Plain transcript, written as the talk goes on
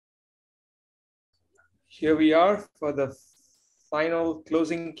Here we are for the final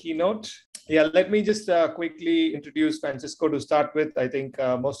closing keynote. Yeah, let me just quickly introduce Francesco to start with. I think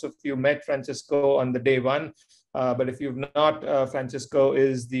most of you met Francesco on the day one, but if you've not, Francesco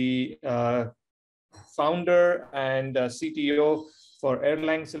is the founder and CTO for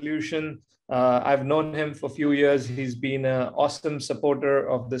Erlang solution. I've known him for a few years. He's been an awesome supporter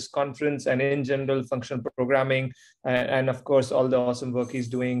of this conference and in general functional programming. And of course, all the awesome work he's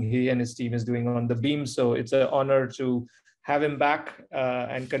doing, he and his team is doing on the Beam. So it's an honor to have him back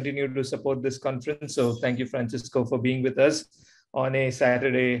and continue to support this conference. So thank you, Francesco, for being with us on a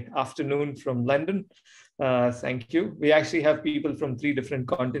Saturday afternoon from London. Thank you. We actually have people from 3 different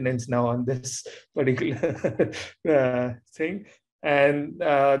continents now on this particular thing. And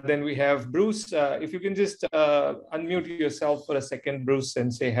then we have Bruce. If you can just unmute yourself for a second, Bruce,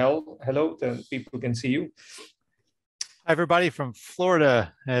 and say hello, then people can see you. Hi, everybody from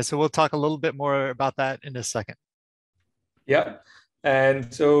Florida. So we'll talk a little bit more about that in a second. Yeah.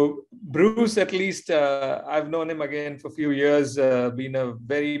 And so Bruce, at least I've known him again for a few years, been a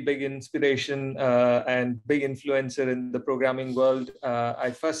very big inspiration and big influencer in the programming world. I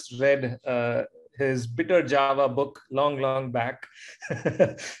first read his Bitter Java book long back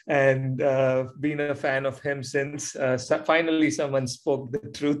and been a fan of him since. Finally, someone spoke the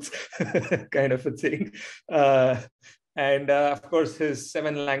truth kind of a thing. And of course, his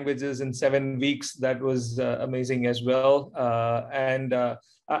 7 languages in 7 weeks, that was amazing as well.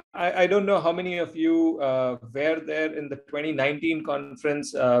 I don't know how many of you were there in the 2019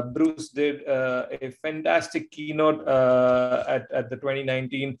 conference. Bruce did a fantastic keynote at the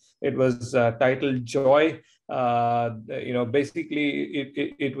 2019. It was titled Joy. Basically,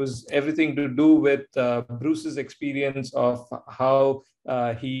 it was everything to do with Bruce's experience of how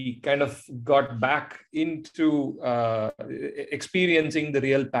he kind of got back into experiencing the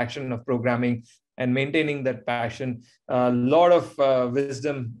real passion of programming and maintaining that passion. A lot of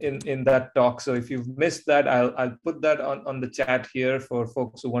wisdom in that talk. So if you've missed that, I'll put that on the chat here for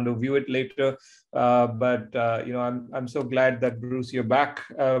folks who want to view it later. I'm so glad that Bruce, you're back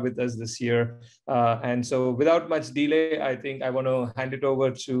with us this year. And so without much delay, I think I want to hand it over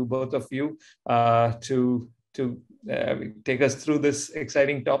to both of you to take us through this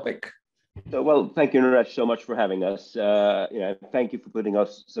exciting topic. Well, thank you, Naresh, so much for having us. Thank you for putting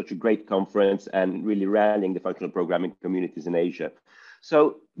us such a great conference and really rallying the functional programming communities in Asia.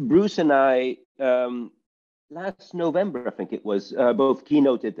 So Bruce and I, last November, I think it was, both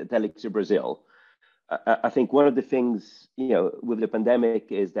keynoted at Elixir Brazil. I think one of the things, with the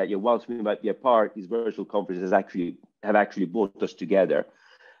pandemic is that whilst we might be apart, these virtual conferences have actually brought us together.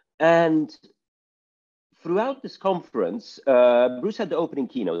 And throughout this conference, Bruce had the opening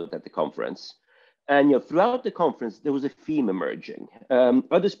keynote at the conference. And throughout the conference, there was a theme emerging.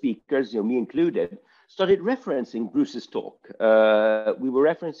 Other speakers, me included, started referencing Bruce's talk. We were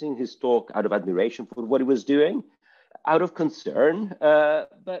referencing his talk out of admiration for what he was doing, out of concern,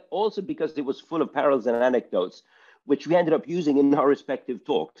 but also because it was full of parallels and anecdotes, which we ended up using in our respective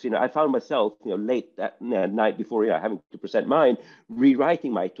talks. I found myself, late that night before, having to present mine,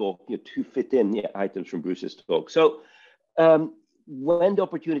 rewriting my talk, to fit in items from Bruce's talk. So when the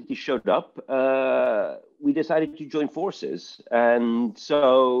opportunity showed up, we decided to join forces. And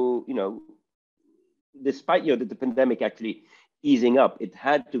so, despite the pandemic actually easing up, it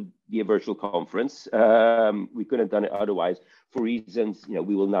had to be a virtual conference. We couldn't have done it otherwise for reasons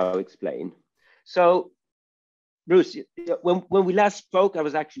we will now explain. So, Bruce, when we last spoke, I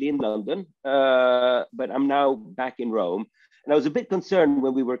was actually in London, but I'm now back in Rome. And I was a bit concerned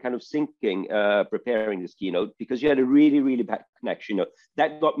when we were kind of syncing, preparing this keynote, because you had a really bad connection.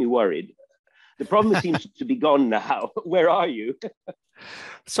 That got me worried. The problem seems to be gone now. Where are you?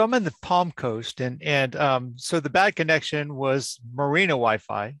 So I'm in the Palm Coast, and so the bad connection was marina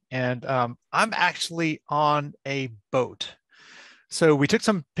Wi-Fi, and I'm actually on a boat. So we took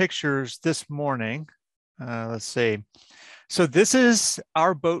some pictures this morning. Let's see. So this is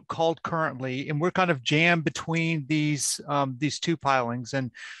our boat called Currently, and we're kind of jammed between these 2 pilings.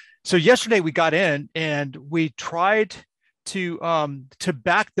 And so yesterday we got in and we tried to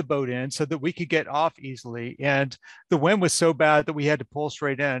back the boat in so that we could get off easily. And the wind was so bad that we had to pull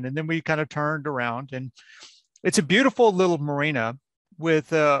straight in. And then we kind of turned around, and it's a beautiful little marina with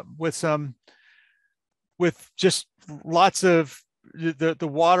just lots of. The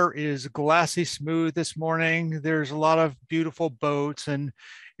water is glassy smooth this morning. There's a lot of beautiful boats, and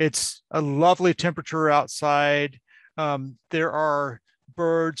it's a lovely temperature outside. There are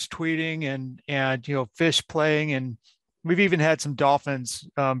birds tweeting and fish playing, and we've even had some dolphins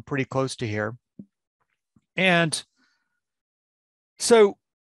pretty close to here. And so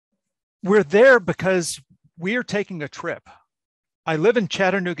we're there because we are taking a trip. I live in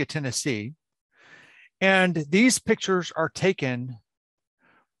Chattanooga, Tennessee, and these pictures are taken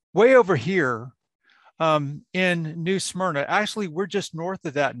way over here in New Smyrna. Actually, we're just north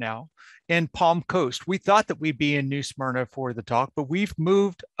of that now in Palm Coast. We thought that we'd be in New Smyrna for the talk, but we've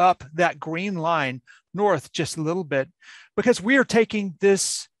moved up that green line north just a little bit because we are taking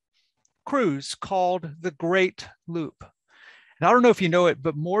this cruise called the Great Loop. And I don't know if you know it,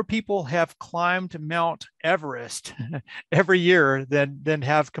 but more people have climbed Mount Everest every year than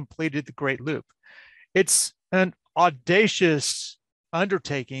have completed the Great Loop. It's an audacious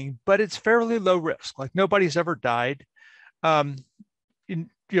undertaking, but it's fairly low risk. Like nobody's ever died. There's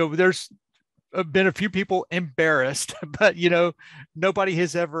been a few people embarrassed, but nobody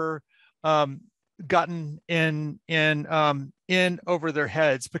has ever gotten in over their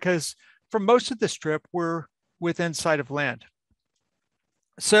heads because for most of this trip we're within sight of land.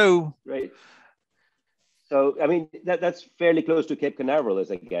 So right. So I mean that's fairly close to Cape Canaveral, as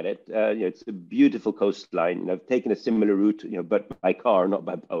I get it. It's a beautiful coastline. I've taken a similar route, but by car, not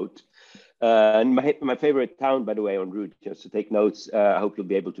by boat. And my favorite town, by the way, en route, just to take notes. I hope you'll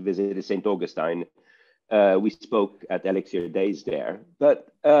be able to visit is St. Augustine. We spoke at Elixir Days there. But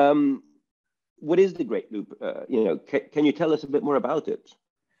what is the Great Loop? Can you tell us a bit more about it?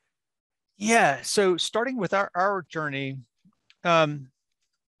 Yeah. So starting with our journey.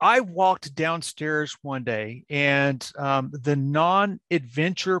 I walked downstairs one day and the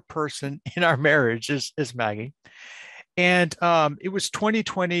non-adventure person in our marriage is Maggie. And it was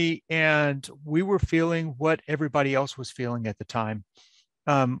 2020 and we were feeling what everybody else was feeling at the time.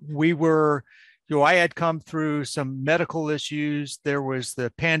 I had come through some medical issues. There was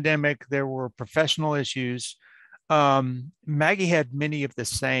the pandemic. There were professional issues. Maggie had many of the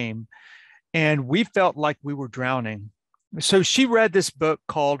same. And we felt like we were drowning. So she read this book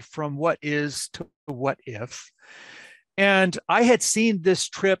called From What Is to What If. And I had seen this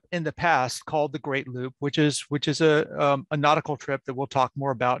trip in the past called the Great Loop, which is a nautical trip that we'll talk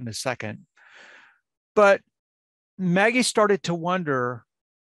more about in a second. But Maggie started to wonder,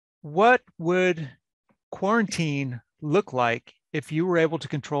 what would quarantine look like if you were able to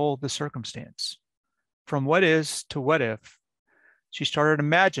control the circumstance? From what is to what if? She started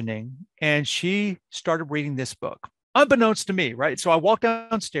imagining, and she started reading this book. Unbeknownst to me, right? So I walked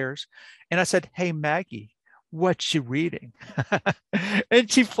downstairs and I said, "Hey, Maggie, what's you reading?"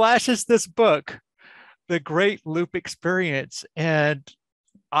 And she flashes this book, The Great Loop Experience. And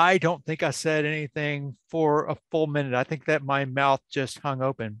I don't think I said anything for a full minute. I think that my mouth just hung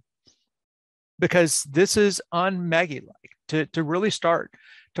open because this is un-Maggie-like to really start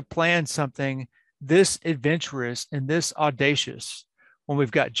to plan something this adventurous and this audacious when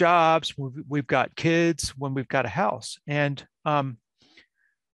we've got jobs, when we've got kids, when we've got a house. And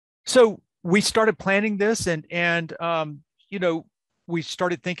so we started planning this and we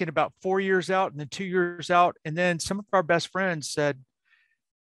started thinking about 4 years out and then 2 years out. And then some of our best friends said,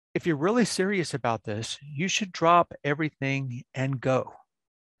 if you're really serious about this, you should drop everything and go.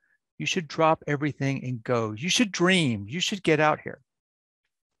 You should drop everything and go. You should dream. You should get out here.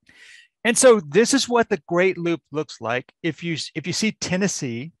 And so this is what the Great Loop looks like. If you see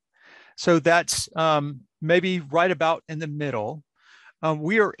Tennessee, so that's maybe right about in the middle.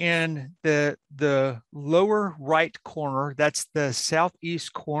 We are in the lower right corner. That's the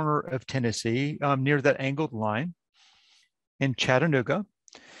southeast corner of Tennessee, near that angled line in Chattanooga.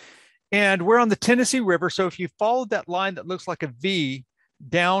 And we're on the Tennessee River. So if you follow that line that looks like a V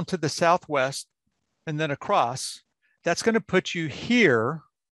down to the southwest and then across, that's going to put you here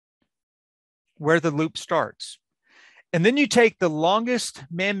where the loop starts. And then you take the longest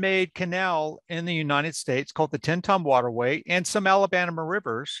man-made canal in the United States called the Tenn-Tom Waterway and some Alabama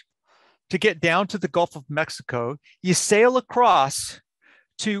rivers to get down to the Gulf of Mexico. You sail across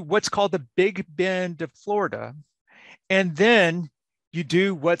to what's called the Big Bend of Florida. And then you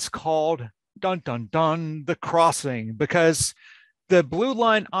do what's called, dun, dun, dun, the crossing, because the blue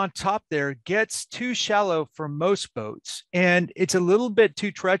line on top there gets too shallow for most boats, and it's a little bit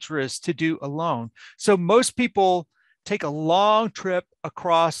too treacherous to do alone. So most people take a long trip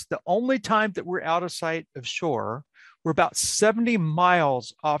across. The only time that we're out of sight of shore, we're about 70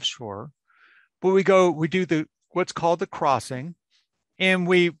 miles offshore, but we do what's called the crossing, and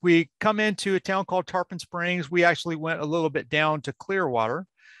we come into a town called Tarpon Springs. We actually went a little bit down to Clearwater.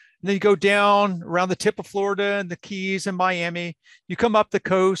 And then you go down around the tip of Florida and the Keys and Miami. You come up the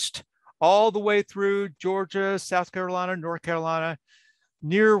coast all the way through Georgia, South Carolina, North Carolina,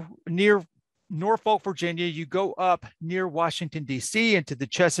 near Norfolk, Virginia. You go up near Washington, D.C. into the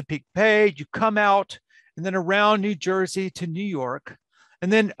Chesapeake Bay. You come out and then around New Jersey to New York.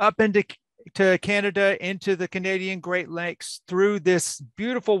 and then up into to Canada, into the Canadian Great Lakes, through this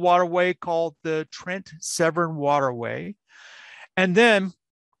beautiful waterway called the Trent Severn Waterway. And then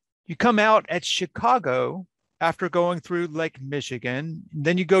you come out at Chicago after going through Lake Michigan.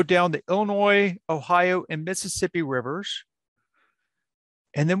 Then you go down the Illinois, Ohio, and Mississippi rivers.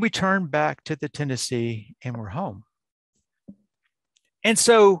 And then we turn back to the Tennessee and we're home. And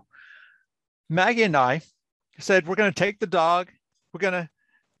so Maggie and I said, we're going to take the dog. We're going to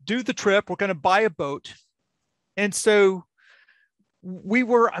do the trip. We're going to buy a boat. And so we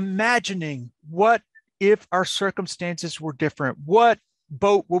were imagining, what if our circumstances were different? What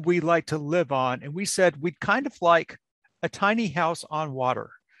boat would we like to live on? And we said we'd kind of like a tiny house on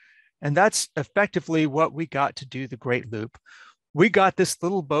water. And that's effectively what we got to do the Great Loop. We got this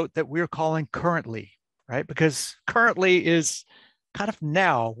little boat that we're calling Currently, right? Because currently is kind of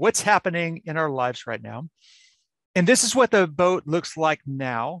now, what's happening in our lives right now. And this is what the boat looks like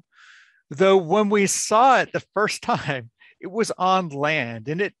now. Though when we saw it the first time, it was on land,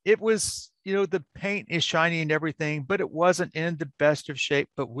 and it was, you know, the paint is shiny and everything, but it wasn't in the best of shape,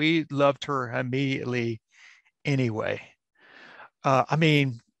 but we loved her immediately anyway. I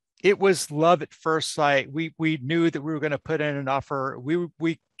mean, it was love at first sight. We knew that we were going to put in an offer.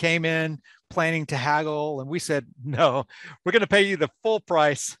 We came in planning to haggle, and we said, no, we're going to pay you the full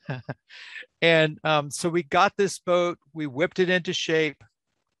price. And so we got this boat, we whipped it into shape,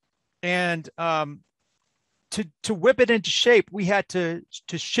 and to whip it into shape, we had to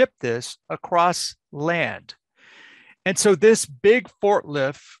ship this across land. And so this big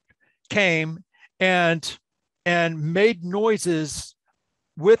forklift came and made noises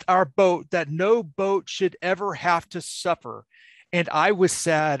with our boat that no boat should ever have to suffer. And I was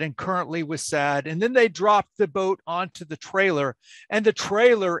sad, and Currently was sad. And then they dropped the boat onto the trailer, and the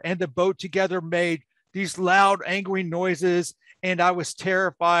trailer and the boat together made these loud, angry noises. And I was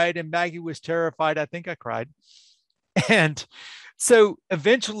terrified, and Maggie was terrified. I think I cried. And so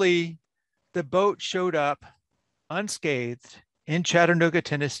eventually the boat showed up unscathed in Chattanooga,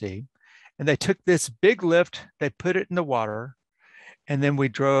 Tennessee. And they took this big lift, they put it in the water, and then we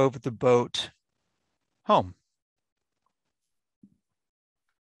drove the boat home.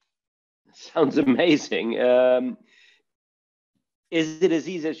 Sounds amazing. Is it as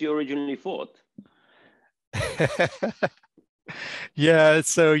easy as you originally thought? Yeah,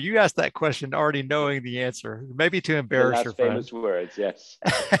 so you asked that question already knowing the answer, maybe to embarrass your friend. Famous words, yes.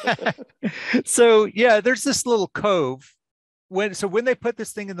 So yeah, there's this little cove. When they put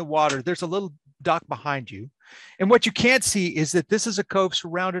this thing in the water, there's a little dock behind you. And what you can't see is that this is a cove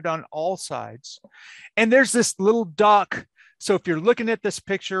surrounded on all sides. And there's this little dock. So if you're looking at this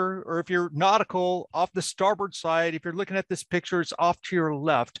picture, or if you're nautical off the starboard side, if you're looking at this picture, it's off to your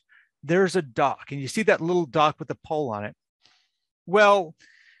left, there's a dock. And you see that little dock with a pole on it. Well,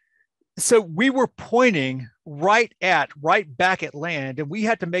 so we were pointing right back at land, and we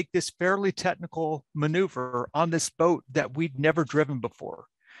had to make this fairly technical maneuver on this boat that we'd never driven before.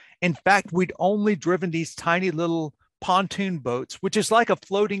 In fact, we'd only driven these tiny little pontoon boats, which is like a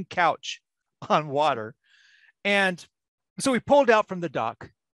floating couch on water. And so we pulled out from the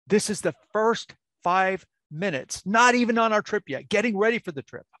dock. This is the first 5 minutes, not even on our trip yet, getting ready for the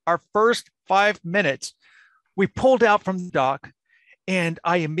trip. Our first 5 minutes, we pulled out from the dock. And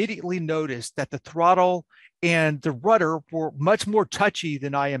I immediately noticed that the throttle and the rudder were much more touchy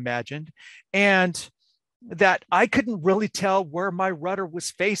than I imagined, and that I couldn't really tell where my rudder was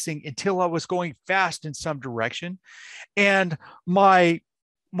facing until I was going fast in some direction. And my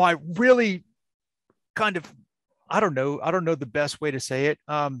really kind of, I don't know the best way to say it,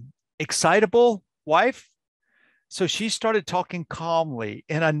 excitable wife. So she started talking calmly,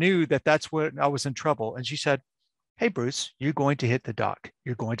 and I knew that that's when I was in trouble. And she said, hey, Bruce, you're going to hit the dock.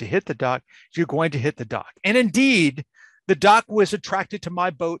 You're going to hit the dock. You're going to hit the dock. And indeed, the dock was attracted to my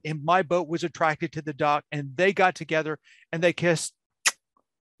boat, and my boat was attracted to the dock, and they got together and they kissed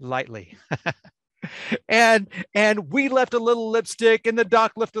lightly. and we left a little lipstick, and the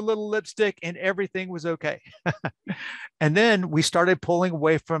dock left a little lipstick, and everything was okay. And then we started pulling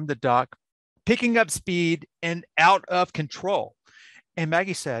away from the dock, picking up speed and out of control. And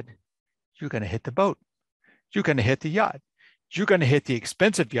Maggie said, you're going to hit the boat. You're going to hit the yacht. You're going to hit the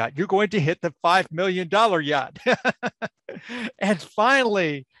expensive yacht. You're going to hit the $5 million yacht. And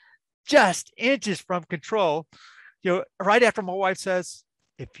finally, just inches from control, right after my wife says,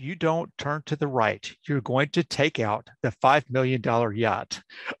 if you don't turn to the right, you're going to take out the $5 million yacht.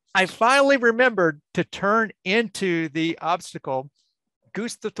 I finally remembered to turn into the obstacle,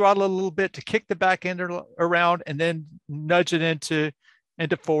 goose the throttle a little bit to kick the back end around, and then nudge it into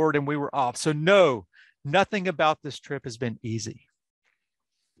forward, and we were off. So no, nothing about this trip has been easy.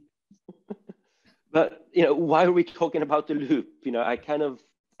 But, why are we talking about the loop?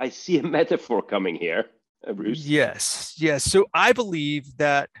 I see a metaphor coming here, Bruce. Yes, yes. So I believe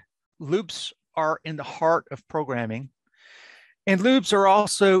that loops are in the heart of programming, and loops are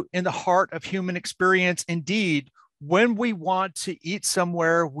also in the heart of human experience. Indeed, when we want to eat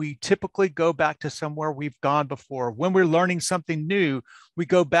somewhere, we typically go back to somewhere we've gone before. When we're learning something new, we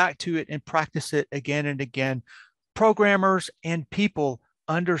go back to it and practice it again and again. Programmers and people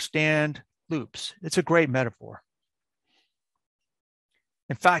understand loops. It's a great metaphor.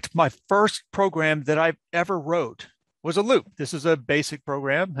 In fact, my first program that I've ever wrote was a loop. This is a basic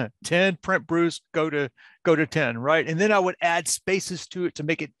program, 10, print Bruce, go to 10, right? And then I would add spaces to it to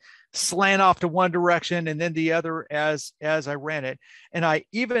make it slant off to one direction and then the other as I ran it. And I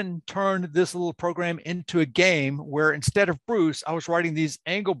even turned this little program into a game where instead of Bruce, I was writing these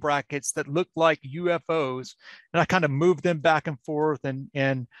angle brackets that looked like UFOs, and I kind of moved them back and forth.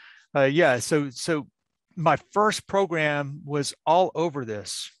 So my first program was all over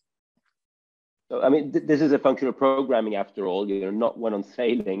this. So, this is a functional programming after all, not one on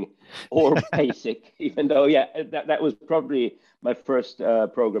sailing or basic, even though, that was probably my first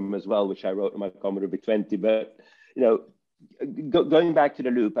program as well, which I wrote on my Commodore VIC-20. But, going back to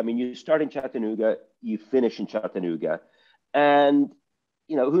the loop, you start in Chattanooga, you finish in Chattanooga. And,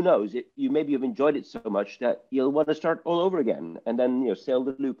 who knows, maybe you've enjoyed it so much that you'll want to start all over again and then, sail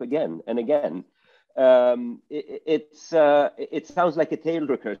the loop again and again. It sounds like a tail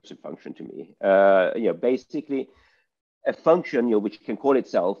recursive function to me. Basically a function which can call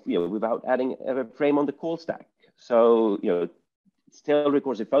itself without adding a frame on the call stack. So it's tail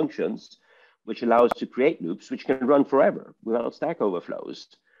recursive functions which allow us to create loops which can run forever without stack overflows.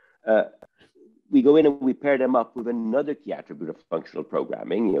 We go in and we pair them up with another key attribute of functional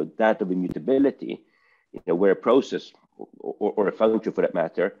programming, that of immutability, where a process or a function for that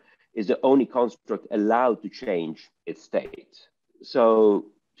matter is the only construct allowed to change its state. So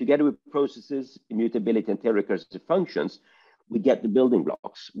together with processes, immutability, and tail recursive functions, we get the building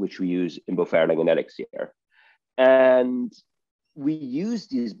blocks, which we use in both Erlang and Elixir. And we use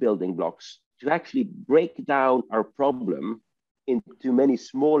these building blocks to actually break down our problem into many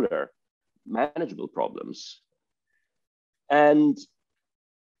smaller manageable problems. And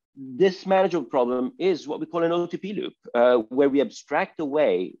this manageable problem is what we call an OTP loop, where we abstract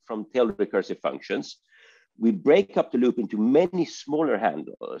away from tail recursive functions. We break up the loop into many smaller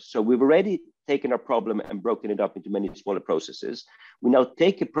handlers. So we've already taken our problem and broken it up into many smaller processes. We now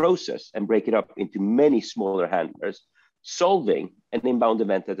take a process and break it up into many smaller handlers, solving an inbound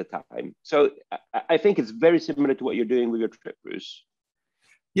event at a time. So I think it's very similar to what you're doing with your trip, Bruce.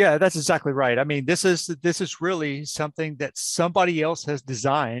 Yeah, that's exactly right. This is really something that somebody else has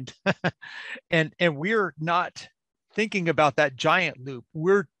designed, and we're not thinking about that giant loop.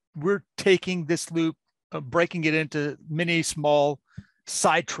 We're taking this loop, breaking it into many small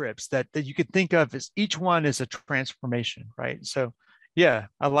side trips that you could think of as each one is a transformation, right? So, yeah,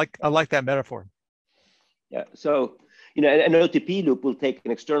 I like that metaphor. Yeah. So an OTP loop will take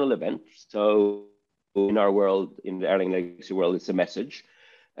an external event. So in our world, in the Erlang and Elixir world, it's a message.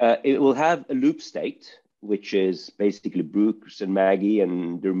 It will have a loop state, which is basically Bruce and Maggie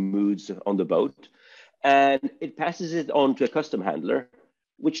and their moods on the boat. And it passes it on to a custom handler,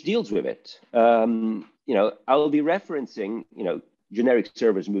 which deals with it. I'll be referencing, generic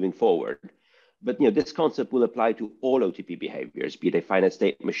servers moving forward. But, this concept will apply to all OTP behaviors, be they finite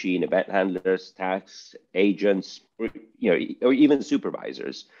state machine, event handlers, tasks, agents, or even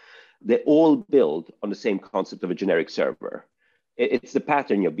supervisors. They all build on the same concept of a generic server. It's the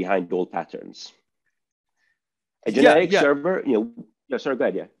pattern behind all patterns. A generic server, sorry, go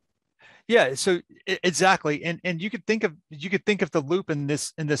ahead, Yeah, so exactly, and you could think of the loop in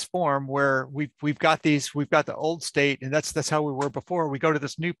this form where we've got the old state, and that's how we were before. We go to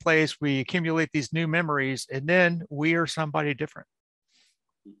this new place, we accumulate these new memories, and then we are somebody different.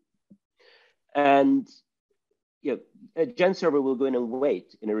 And a gen server will go in and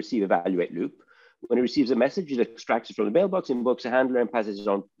wait in a receive evaluate loop. When it receives a message, it extracts it from the mailbox, invokes a handler, and passes it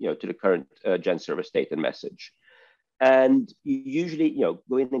on, to the current gen server state and message. And you usually,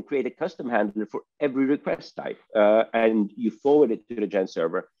 go in and create a custom handler for every request type, and you forward it to the gen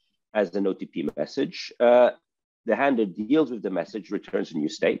server as an OTP message. The handler deals with the message, returns a new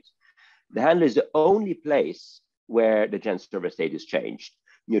state. The handler is the only place where the gen server state is changed,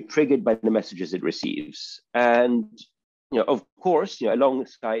 triggered by the messages it receives. And of course,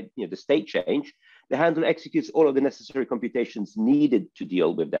 alongside the state change, the handler executes all of the necessary computations needed to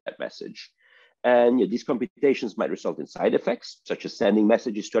deal with that message. And these computations might result in side effects, such as sending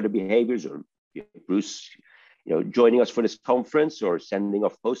messages to other behaviors, or Bruce, joining us for this conference, or sending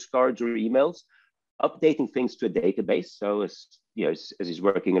off postcards or emails, updating things to a database. So as he's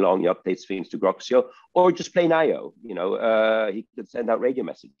working along, he updates things to Groxio, or just plain IO. He could send out radio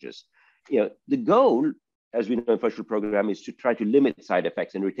messages. The goal, as we know in functional programming, is to try to limit side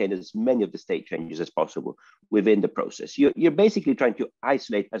effects and retain as many of the state changes as possible within the process. You're basically trying to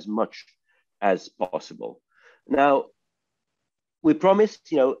isolate as much as possible. Now, we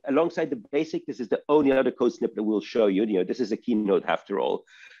promised, alongside the basic, this is the only other code snippet that we'll show you. This is a keynote after all.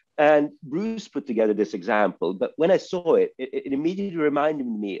 And Bruce put together this example, but when I saw it, it immediately reminded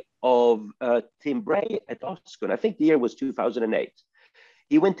me of Tim Bray at OSCON. I think the year was 2008.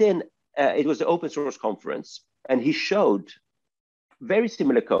 He went in, it was an open source conference, and he showed very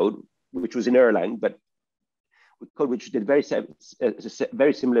similar code, which was in Erlang, but code which did a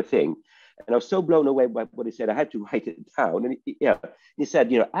very similar thing. And I was so blown away by what he said, I had to write it down. And he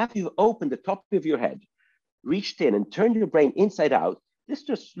said, after you've opened the top of your head, reached in and turned your brain inside out, this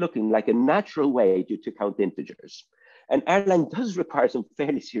just looking like a natural way to count integers. And Erlang does require some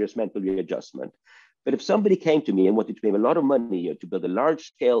fairly serious mental readjustment. But if somebody came to me and wanted to pay a lot of money to build a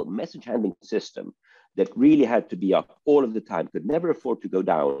large-scale message handling system that really had to be up all of the time, could never afford to go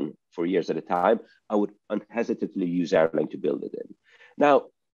down for years at a time, I would unhesitantly use Erlang to build it in. Now,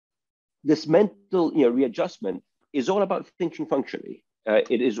 this mental readjustment is all about thinking functionally.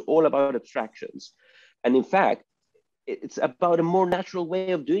 It is all about abstractions. And in fact, it's about a more natural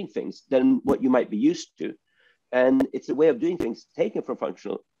way of doing things than what you might be used to. And it's a way of doing things taken from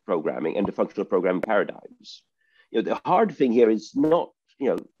functional programming and the functional programming paradigms. The hard thing here is not,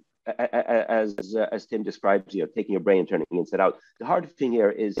 as Tim describes, taking your brain and turning it inside out. The hard thing here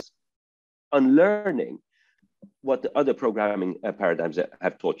is unlearning what the other programming paradigms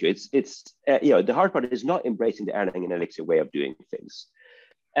have taught you. It's the hard part is not embracing the Erlang and Elixir way of doing things,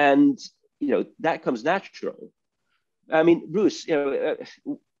 and that comes natural. I mean, Bruce,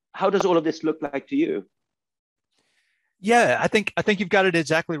 how does all of this look like to you? Yeah, I think you've got it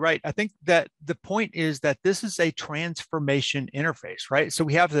exactly right. I think that the point is that this is a transformation interface, right? So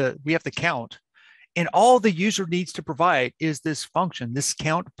we have the count. And all the user needs to provide is this function, this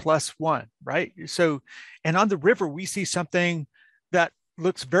count plus one, right? So, and on the river, we see something that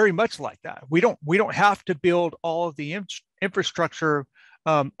looks very much like that. We don't have to build all of the infrastructure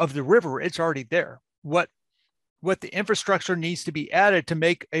of the river. It's already there. What the infrastructure needs to be added to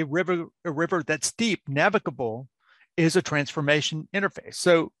make a river that's deep, navigable, is a transformation interface.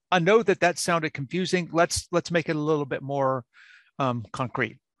 So I know that sounded confusing. Let's make it a little bit more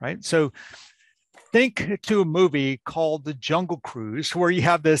concrete, right? So think to a movie called The Jungle Cruise, where you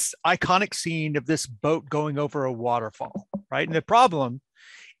have this iconic scene of this boat going over a waterfall, right? And the problem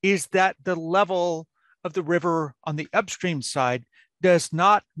is that the level of the river on the upstream side does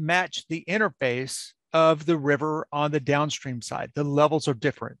not match the interface of the river on the downstream side. The levels are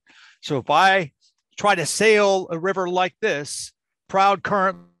different. So if I try to sail a river like this, proud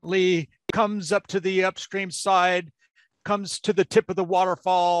currently comes up to the upstream side, comes to the tip of the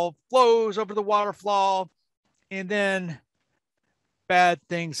waterfall, flows over the waterfall, and then bad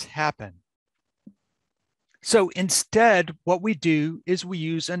things happen. So instead, what we do is we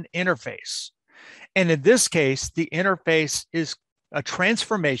use an interface. And in this case, the interface is a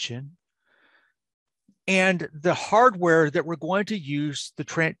transformation, and the hardware that we're going to use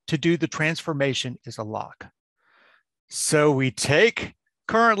to do the transformation is a lock. So we take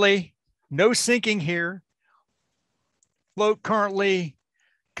currently, no sinking here, float currently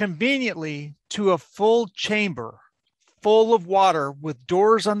conveniently to a full chamber full of water with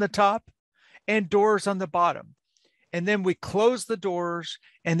doors on the top and doors on the bottom. And then we close the doors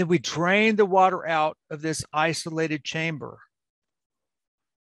and then we drain the water out of this isolated chamber.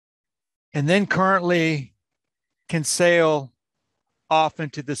 And then currently can sail off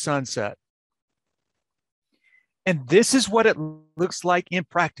into the sunset. And this is what it looks like in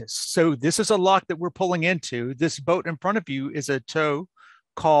practice. So this is a lock that we're pulling into. This boat in front of you is a tow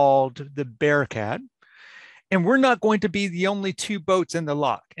called the Bearcat. And we're not going to be the only two boats in the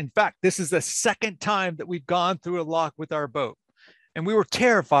lock. In fact, this is the second time that we've gone through a lock with our boat. And we were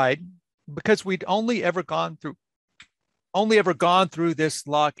terrified because we'd only ever gone through this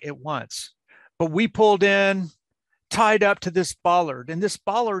lock at once. But we pulled in, tied up to this bollard. And this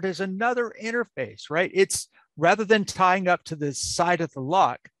bollard is another interface, right? It's rather than tying up to the side of the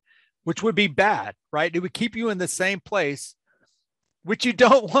lock, which would be bad, right? It would keep you in the same place, which you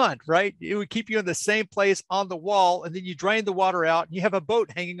don't want, right? It would keep you in the same place on the wall, and then you drain the water out and you have a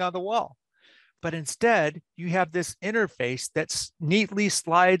boat hanging on the wall. But instead, you have this interface that neatly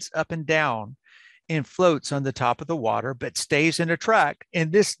slides up and down and floats on the top of the water, but stays in a track.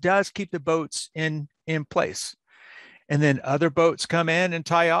 And this does keep the boats in place. and then other boats come in and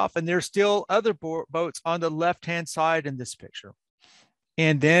tie off, and there's still other boats on the left-hand side in this picture.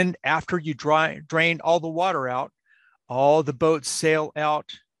 And then after you drain all the water out, all the boats sail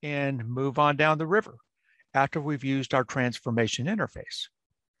out and move on down the river after we've used our transformation interface.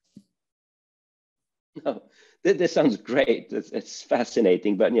 Oh, this sounds great. It's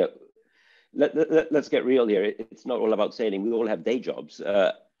fascinating, but let's get real here. It's not all about sailing. We all have day jobs.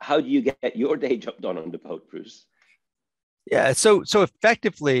 How do you get your day job done on the boat, Bruce? Yeah, so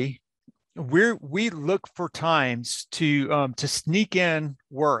effectively, we look for times to sneak in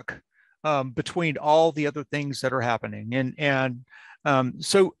work between all the other things that are happening,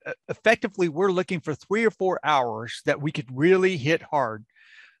 so effectively, we're looking for 3 or 4 hours that we could really hit hard.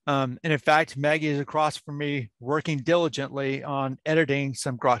 And in fact, Maggie is across from me working diligently on editing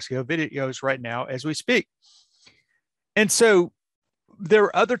some Groxio videos right now as we speak. And so there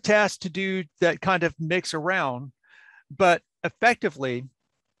are other tasks to do that kind of mix around, but effectively,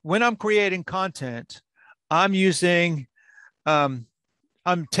 when I'm creating content, I'm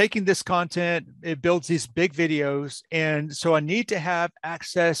taking this content, it builds these big videos. And so I need to have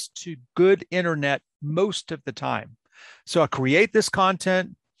access to good internet most of the time. So I create this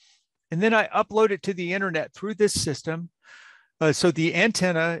content, and then I upload it to the internet through this system. So the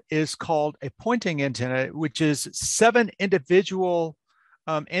antenna is called a pointing antenna, which is 7 individual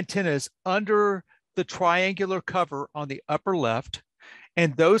antennas under the triangular cover on the upper left.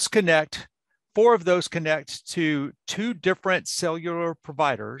 And those 4 of those connect to 2 different cellular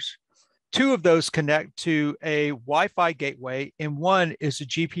providers. 2 of those connect to a Wi-Fi gateway, and 1 is a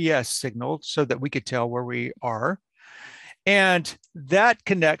GPS signal so that we could tell where we are. And that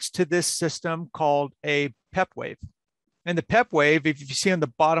connects to this system called a PEP wave. And the PEP wave, if you see on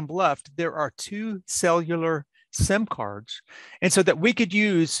the bottom left, there are 2 cellular SIM cards. And so that we could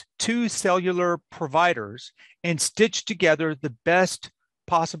use 2 cellular providers and stitch together the best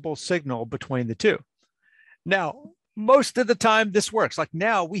possible signal between the 2. Now, most of the time this works. Like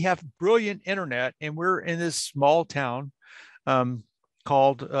now we have brilliant internet, and we're in this small town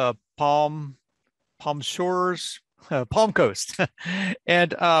called Palm Coast.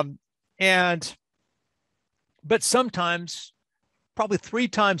 But sometimes, probably 3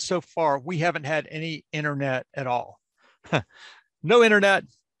 times so far, we haven't had any internet at all. No internet,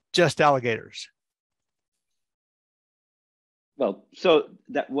 just alligators. Well, so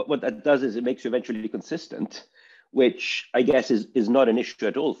what that does is it makes you eventually consistent, which I guess is not an issue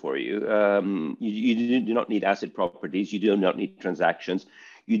at all for you. You do not need asset properties. You do not need transactions.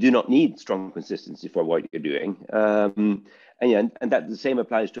 You do not need strong consistency for what you're doing. And that the same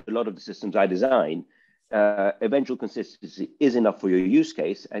applies to a lot of the systems I design. Eventual consistency is enough for your use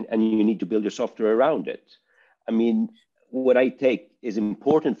case, and you need to build your software around it. I mean, what I take is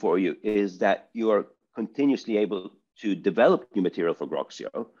important for you is that you are continuously able to develop new material for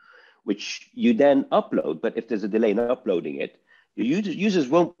Groxio, which you then upload. But if there's a delay in uploading it, your users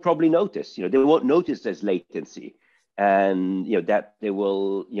won't probably notice. They won't notice there's latency, and that they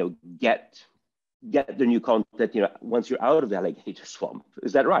will get the new content once you're out of the alligator swamp.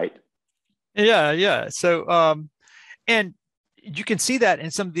 Is that right? Yeah. So and you can see that in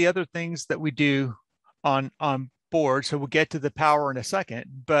some of the other things that we do on board. So we'll get to the power in a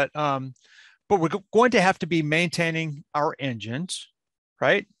second, but we're going to have to be maintaining our engines,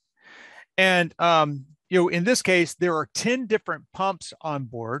 right? And in this case, there are 10 different pumps on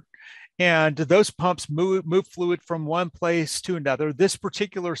board, and those pumps move fluid from one place to another. This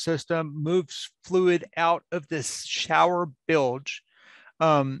particular system moves fluid out of this shower bilge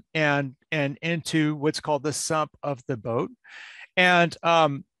and into what's called the sump of the boat. And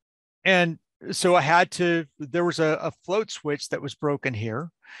so there was a float switch that was broken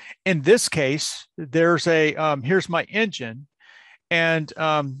here. In this case, there's here's my engine. And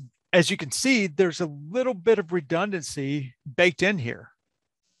as you can see, there's a little bit of redundancy baked in here.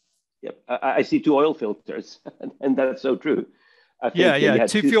 Yep, I see 2 oil filters, and that's so true. I think you had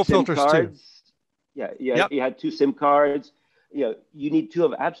 2 fuel filters too. Yeah. You had 2 SIM cards. You need 2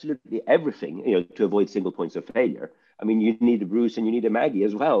 of absolutely everything, to avoid single points of failure. I mean, you need a Bruce and you need a Maggie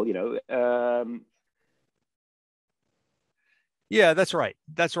as well, Yeah, that's right.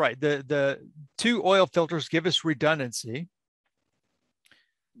 The 2 oil filters give us redundancy.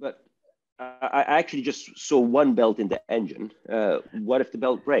 But I actually just saw 1 belt in the engine. What if the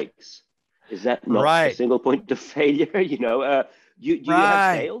belt breaks? Is that not a single point of failure? Do you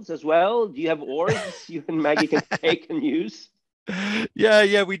have sails as well? Do you have oars you and Maggie can take and use?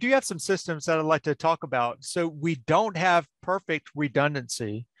 Yeah, we do have some systems that I'd like to talk about. So we don't have perfect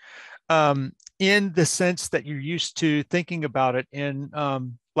redundancy in the sense that you're used to thinking about it in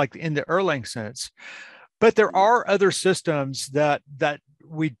like in the Erlang sense. But there are other systems that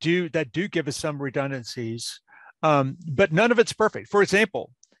do give us some redundancies, but none of it's perfect. For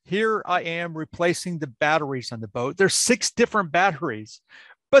example, here I am replacing the batteries on the boat. There's 6 different batteries,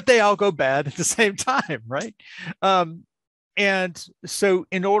 but they all go bad at the same time, right? And so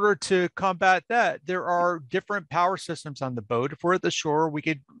in order to combat that, there are different power systems on the boat. If we're at the shore, we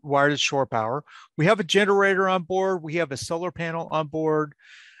could wire to shore power. We have a generator on board. We have a solar panel on board.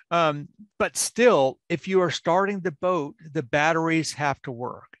 But still, if you are starting the boat, the batteries have to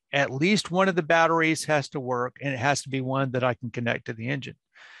work. At least one of the batteries has to work, and it has to be one that I can connect to the engine.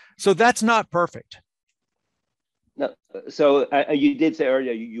 So that's not perfect. No, so you did say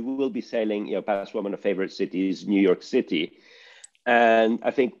earlier you will be sailing, past one of my favorite cities, New York City, and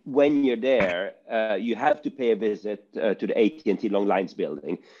I think when you're there, you have to pay a visit to the AT&T Long Lines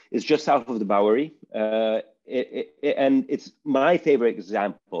building. It's just south of the Bowery, and it's my favorite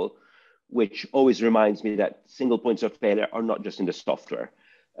example, which always reminds me that single points of failure are not just in the software.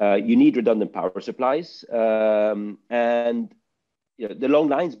 You need redundant power supplies, and the Long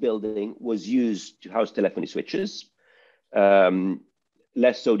Lines building was used to house telephony switches.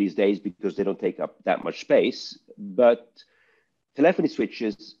 Less so these days because they don't take up that much space, but telephony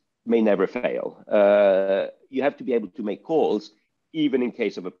switches may never fail. You have to be able to make calls even in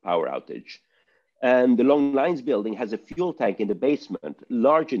case of a power outage. And the Long Lines building has a fuel tank in the basement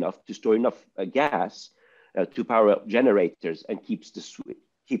large enough to store enough gas to power up generators and keep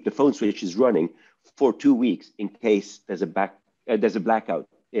the phone switches running for 2 weeks in case there's a blackout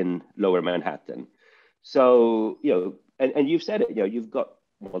in Lower Manhattan. So, and you've said it, you've got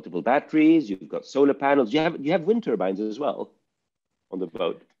multiple batteries, you've got solar panels, you have wind turbines as well on the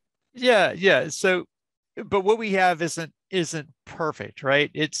boat. Yeah. So, but what we have isn't perfect,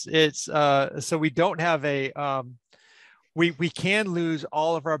 right? It's so we don't have we can lose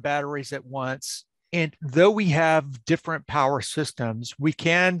all of our batteries at once. And though we have different power systems, we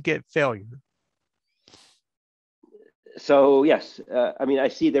can get failure. So yes, I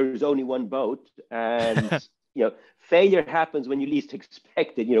see there is only one boat, and failure happens when you least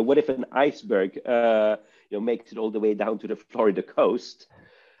expect it. What if an iceberg, makes it all the way down to the Florida coast?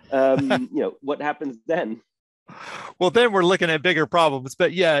 What happens then? Well, then we're looking at bigger problems.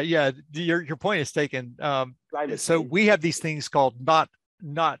 But yeah, your point is taken. So we have these things called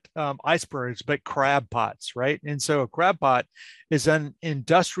not icebergs, but crab pots, right? And so a crab pot is an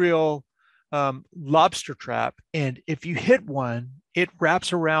industrial lobster trap, and if you hit one, it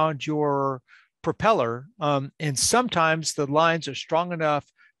wraps around your propeller, and sometimes the lines are strong enough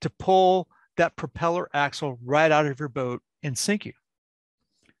to pull that propeller axle right out of your boat and sink you.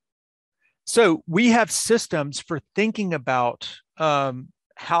 So we have systems for thinking about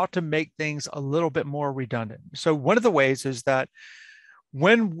how to make things a little bit more redundant. So one of the ways is that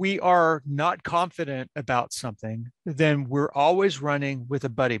when we are not confident about something, then we're always running with a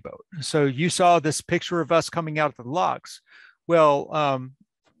buddy boat. So you saw this picture of us coming out of the locks. Well,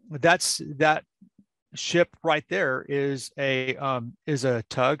 that ship right there is a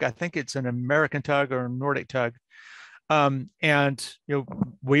tug. I think it's an American tug or a Nordic tug. And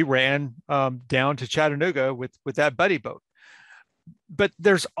we ran down to Chattanooga with that buddy boat. But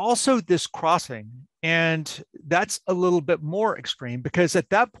there's also this crossing, and that's a little bit more extreme because at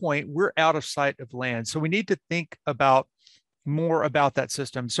that point we're out of sight of land. So we need to think more about that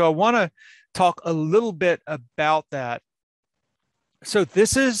system. So I want to talk a little bit about that. So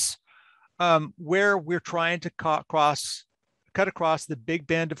this is where we're trying to cut across the Big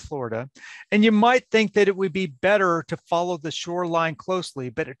Bend of Florida. And you might think that it would be better to follow the shoreline closely,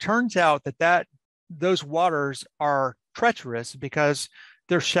 but it turns out that those waters are treacherous because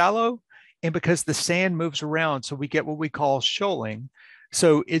they're shallow and because the sand moves around. So we get what we call shoaling.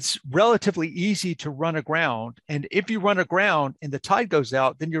 So it's relatively easy to run aground. And if you run aground and the tide goes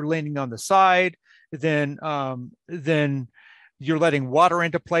out, then you're landing on the side. Then you're letting water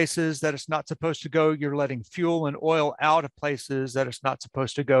into places that it's not supposed to go. You're letting fuel and oil out of places that it's not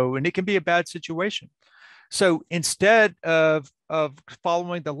supposed to go. And it can be a bad situation. So instead of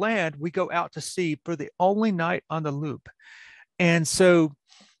following the land, we go out to sea for the only night on the loop. And so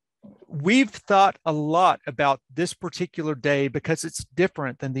we've thought a lot about this particular day because it's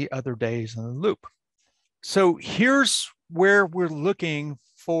different than the other days on the loop. So here's where we're looking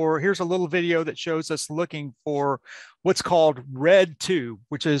for. Here's a little video that shows us looking for what's called red 2,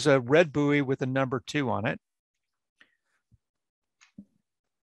 which is a red buoy with a number 2 on it.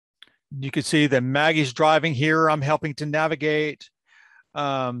 You can see that Maggie's driving here. I'm helping to navigate.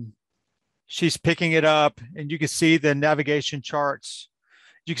 She's picking it up, and you can see the navigation charts.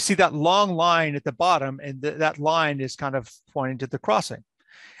 You can see that long line at the bottom, and that line is kind of pointing to the crossing.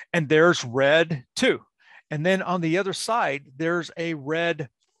 And there's red 2. And then on the other side, there's a red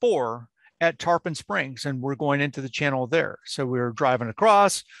 4 at Tarpon Springs, and we're going into the channel there. So we were driving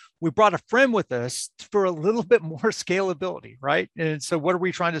across. We brought a friend with us for a little bit more scalability, right? And so what are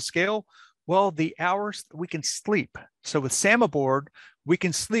we trying to scale? Well, the hours that we can sleep. So with Sam aboard, we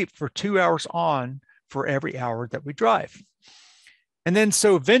can sleep for 2 hours on for every hour that we drive. And then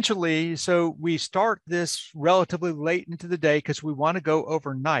so eventually, so we start this relatively late into the day because we want to go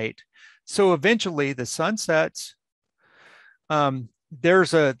overnight. So eventually the sun sets.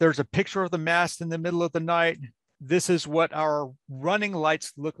 There's a picture of the mast in the middle of the night. This is what our running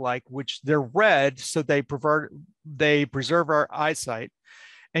lights look like, which they're red, so they preserve our eyesight.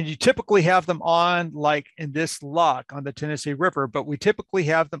 And you typically have them on like in this lock on the Tennessee River, but we typically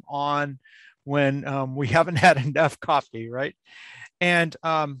have them on when we haven't had enough coffee, right? And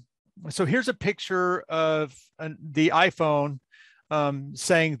so here's a picture of the iPhone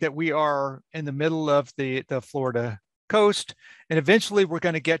saying that we are in the middle of the Florida coast, and eventually we're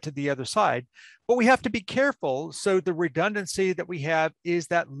going to get to the other side. But we have to be careful. So the redundancy that we have is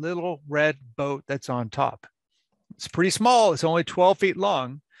that little red boat that's on top. It's pretty small. It's only 12 feet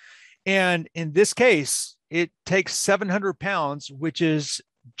long. And in this case, it takes 700 pounds, which is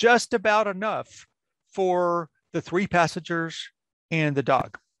just about enough for the 3 passengers and the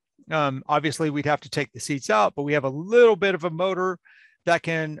dog. Obviously, we'd have to take the seats out, but we have a little bit of a motor that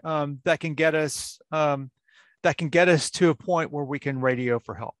can get us to a point where we can radio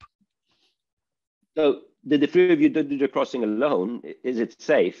for help. So did the 3 of you do the crossing alone? Is it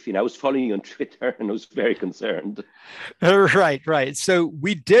safe? I was following you on Twitter and I was very concerned. Right. So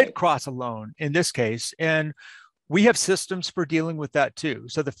we did cross alone in this case, and we have systems for dealing with that too.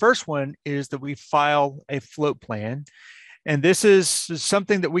 So the first one is that we file a float plan, and this is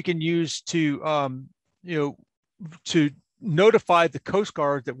something that we can use to to notify the Coast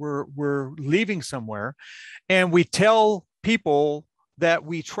Guard that we're leaving somewhere, and we tell people that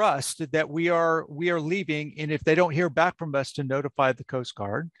we trust that we are leaving, and if they don't hear back from us, to notify the Coast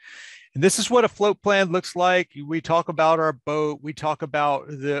Guard. And this is what a float plan looks like. We talk about our boat, we talk about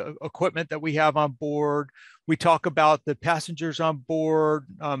the equipment that we have on board, we talk about the passengers on board,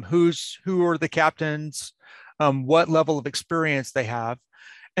 who are the captains, what level of experience they have,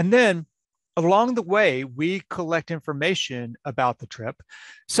 and then along the way, we collect information about the trip.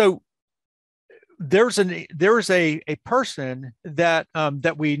 So there's a person that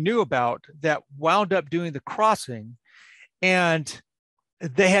we knew about that wound up doing the crossing, and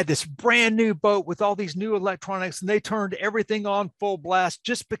they had this brand new boat with all these new electronics, and they turned everything on full blast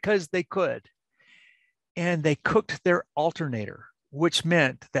just because they could. And they cooked their alternator, which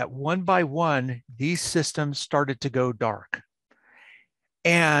meant that one by one, these systems started to go dark.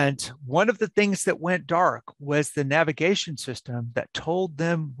 And one of the things that went dark was the navigation system that told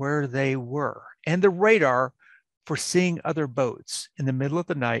them where they were, and the radar for seeing other boats in the middle of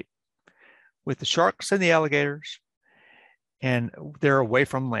the night with the sharks and the alligators, and they're away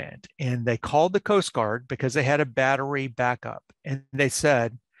from land. And they called the Coast Guard because they had a battery backup, and they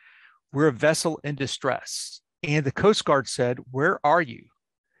said, "We're a vessel in distress." And the Coast Guard said, "Where are you?"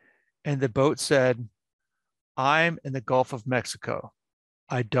 And the boat said, "I'm in the Gulf of Mexico.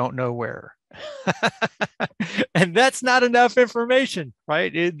 I don't know where." And that's not enough information, right?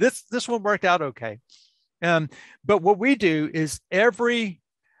 This one worked out okay. But what we do is every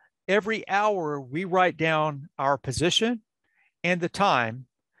hour we write down our position and the time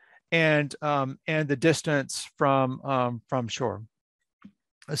and the distance from shore,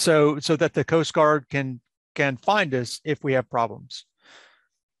 so that the Coast Guard can find us if we have problems.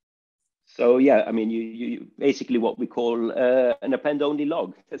 So yeah, I mean, you basically what we call an append-only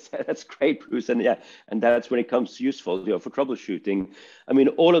log. That's great, Bruce, and yeah, and that's when it comes useful, for troubleshooting. I mean,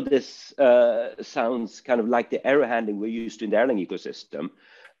 all of this sounds kind of like the error handling we're used to in the Erlang ecosystem.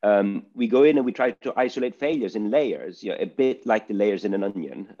 We go in and we try to isolate failures in layers, a bit like the layers in an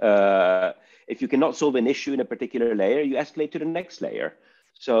onion. If you cannot solve an issue in a particular layer, you escalate to the next layer.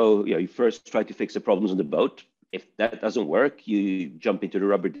 So you first try to fix the problems on the boat. If that doesn't work, you jump into the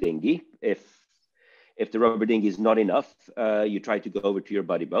rubber dinghy. If the rubber dinghy is not enough, you try to go over to your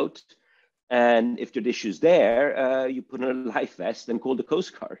buddy boat. And if there's issues there, you put on a life vest and call the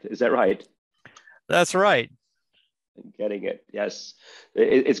Coast Guard. Is that right? That's right. I'm getting it. Yes,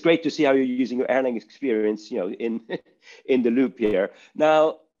 it's great to see how you're using your Erlang experience, in the loop here.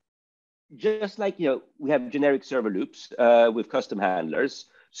 Now, just like we have generic server loops with custom handlers,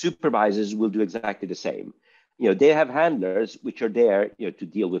 supervisors will do exactly the same. They have handlers which are there, to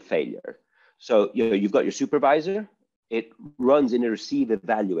deal with failure. So, you've got your supervisor. It runs in a receive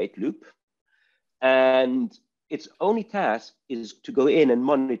evaluate loop, and its only task is to go in and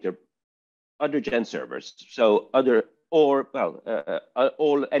monitor: other gen servers. So other, or well,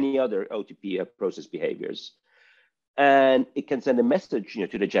 all any other OTP process behaviors. And it can send a message,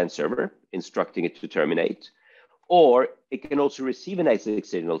 to the gen server, instructing it to terminate. Or it can also receive an exit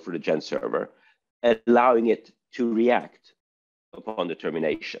signal for the gen server, allowing it to react upon the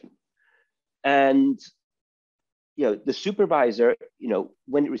termination. And the supervisor,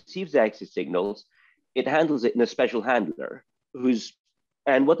 when it receives the exit signals, it handles it in a special handler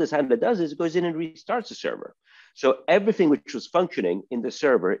and what this handler does is it goes in and restarts the server. So everything which was functioning in the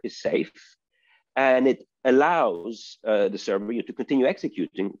server is safe, and it allows the server to continue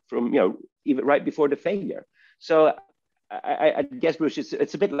executing from, even right before the failure. So I guess, Bruce,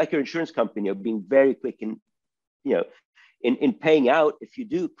 it's a bit like your insurance company being very quick in paying out if you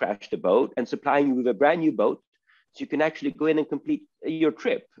do crash the boat and supplying you with a brand new boat, so you can actually go in and complete your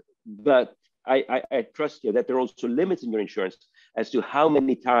trip. But I trust you that there are also limits in your insurance as to how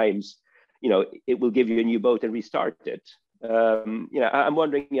many times, it will give you a new boat and restart it. I'm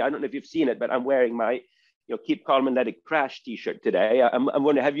wondering, I don't know if you've seen it, but I'm wearing my, Keep Calm and Let It Crash t-shirt today. I'm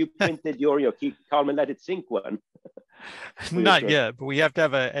wondering, have you printed your, Keep Calm and Let It Sink one? Not yet, but we have to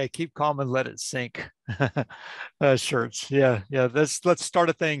have a Keep Calm and Let It Sink shirts. Yeah. Let's start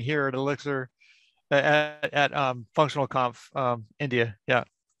a thing here at Elixir at Functional Conf India. Yeah.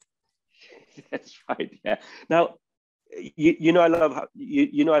 That's right. Yeah. Now, I love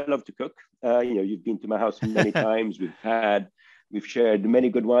I love to cook. You've been to my house many times. We've shared many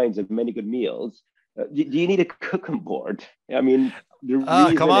good wines and many good meals. Do you need a cook on board? I mean, the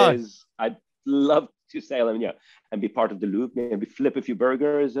reason is I'd love to sail and be part of the loop, maybe flip a few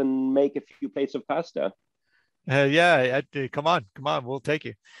burgers and make a few plates of pasta. Come on, we'll take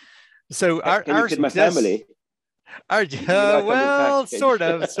you. So can you feed my family? Well, sort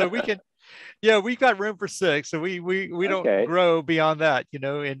of. So we can. Yeah, we've got room for 6, so we don't grow beyond that,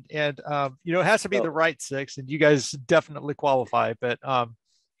 and it has to be the right 6, and you guys definitely qualify.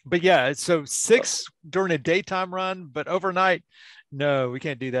 But yeah, so 6 during a daytime run, but overnight, no, we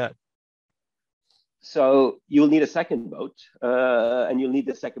can't do that. So you'll need a second boat, and you'll need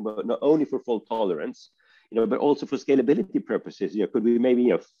the second boat not only for fault tolerance, but also for scalability purposes. Could we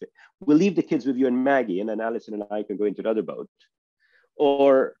maybe, we'll leave the kids with you and Maggie, and then Alison and I can go into the other boat,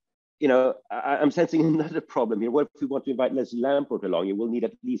 or I'm sensing another problem here. What if we want to invite Leslie Lamport along? You will need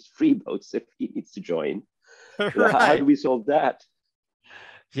at least 3 boats if he needs to join. Right. How do we solve that?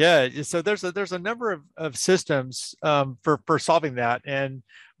 Yeah, so there's a number of systems for solving that, and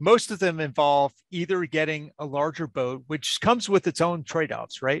most of them involve either getting a larger boat, which comes with its own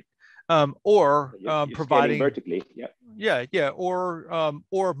trade-offs, right? Or you're providing vertically,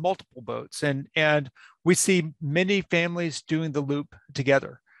 or multiple boats, and we see many families doing the loop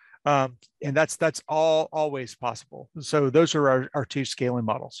together. And that's always possible. So those are our 2 scaling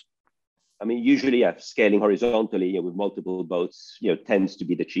models. I mean, usually, scaling horizontally with multiple boats, tends to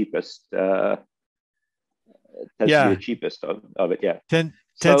be the cheapest. To be the cheapest of it. Yeah, tends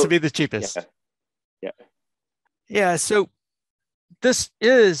to be the cheapest. Yeah. So this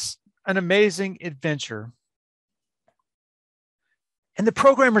is an amazing adventure, and the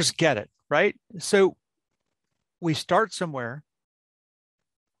programmers get it, right? So we start somewhere.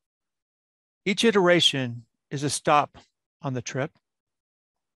 Each iteration is a stop on the trip,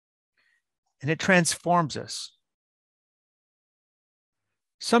 and it transforms us,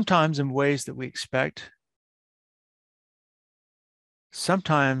 sometimes in ways that we expect,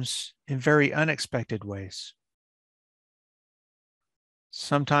 sometimes in very unexpected ways.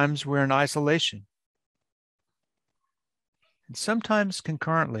 Sometimes we're in isolation, and sometimes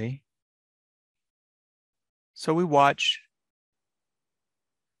concurrently. So we watch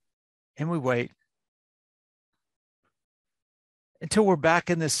and we wait until we're back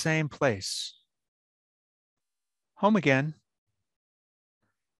in the same place, home again,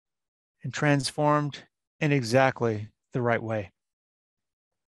 and transformed in exactly the right way.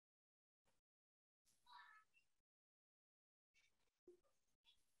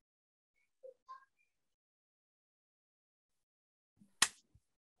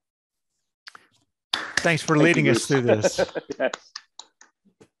 Thanks for leading us through this. Yes.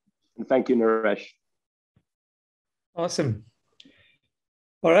 And thank you, Naresh. Awesome.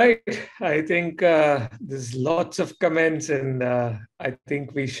 All right. I think there's lots of comments, and I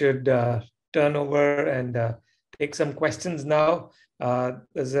think we should turn over and take some questions now.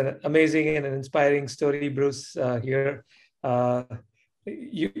 There's an amazing and an inspiring story, Bruce, here.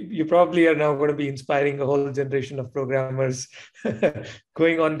 You probably are now going to be inspiring a whole generation of programmers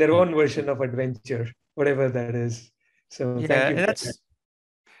going on their own version of adventure, whatever that is. So thank you.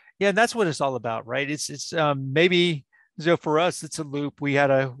 And that's what it's all about, right? It's maybe So for us, it's a loop. We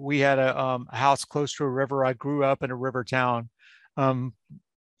had a house close to a river. I grew up in a river town.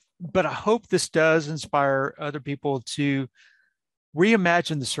 But I hope this does inspire other people to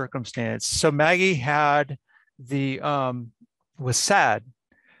reimagine the circumstance. So Maggie had was sad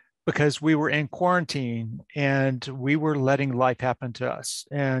because we were in quarantine and we were letting life happen to us.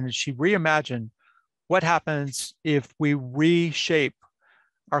 And she reimagined what happens if we reshape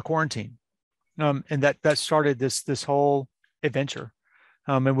our quarantine. And that started this whole adventure.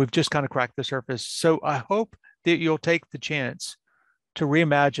 And we've just kind of cracked the surface. So I hope that you'll take the chance to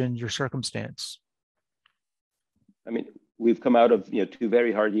reimagine your circumstance. I mean, we've come out of 2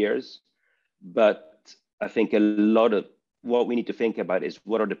 very hard years, but I think a lot of what we need to think about is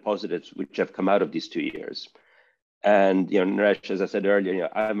what are the positives which have come out of these 2 years. And Naresh, as I said earlier,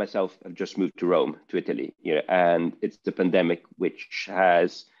 I myself have just moved to Rome, to Italy, and it's the pandemic which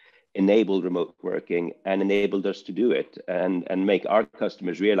has enabled remote working and enabled us to do it and make our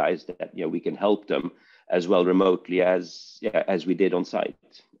customers realize that we can help them as well remotely as we did on site.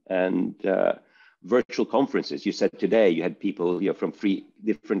 And virtual conferences, you said today you had people from 3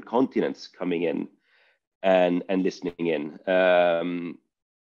 different continents coming in and listening in. That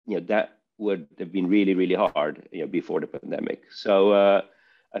would have been really, really hard before the pandemic. So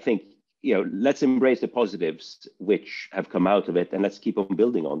I think let's embrace the positives which have come out of it, and let's keep on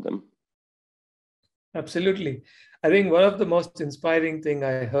building on them. Absolutely. I think one of the most inspiring thing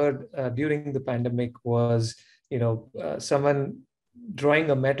I heard during the pandemic was, someone drawing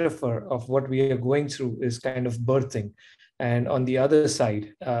a metaphor of what we are going through is kind of birthing. And on the other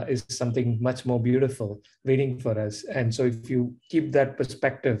side is something much more beautiful waiting for us. And so if you keep that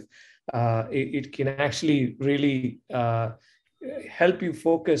perspective, it can actually really help you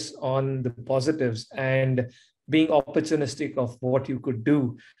focus on the positives and being opportunistic of what you could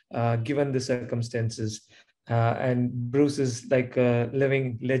do given the circumstances. And Bruce is like a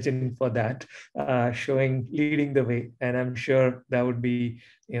living legend for that, leading the way. And I'm sure that would be,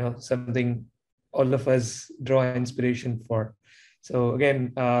 something all of us draw inspiration for. So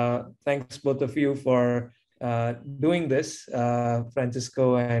again, thanks both of you for doing this.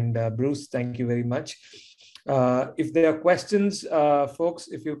 Francisco and Bruce, thank you very much. If there are questions, folks,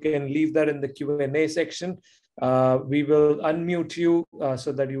 if you can leave that in the Q&A section, we will unmute you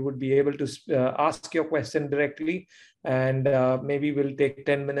so that you would be able to ask your question directly. And maybe we'll take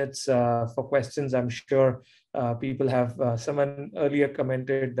 10 minutes for questions. I'm sure people have, someone earlier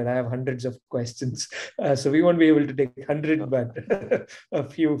commented that I have hundreds of questions. So we won't be able to take 100, but a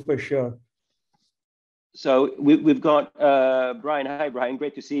few for sure. So we've got Brian. Hi, Brian.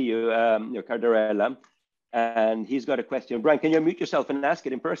 Great to see you, Cardarella. And he's got a question. Brian, can you unmute yourself and ask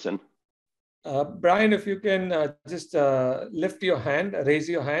it in person? Brian, if you can just lift your hand, raise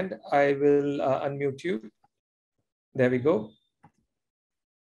your hand, I will unmute you. There we go.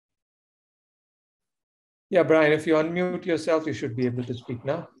 Yeah, Brian, if you unmute yourself, you should be able to speak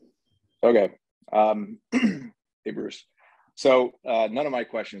now. Okay. Hey, Bruce. So none of my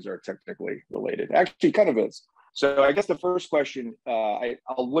questions are technically related. Actually, kind of is. So I guess the first question, I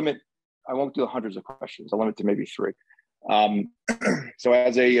won't do hundreds of questions. I'll limit to maybe 3. So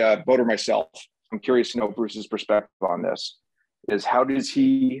as a boater myself, I'm curious to know Bruce's perspective on this. Is how does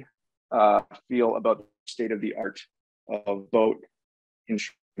he feel about the state of the art of boat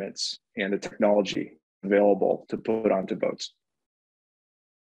instruments and the technology available to put onto boats?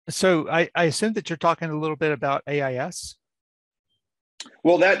 So I assume that you're talking a little bit about AIS.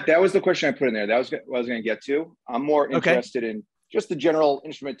 Well, that was the question I put in there. That was what I was going to get to. I'm more interested in just the general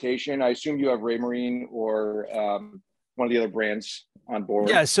instrumentation. I assume you have Raymarine or one of the other brands on board.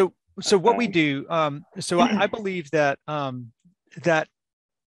 Yeah. So what we do. So I believe that that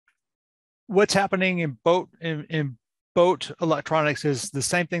what's happening in boat electronics is the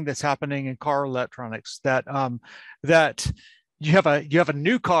same thing that's happening in car electronics. That that you have a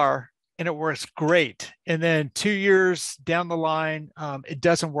new car and it works great, and then 2 years down the line, it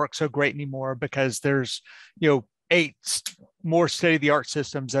doesn't work so great anymore because there's 8 more state-of-the-art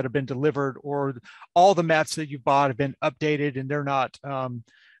systems that have been delivered, or all the maps that you bought have been updated and they're not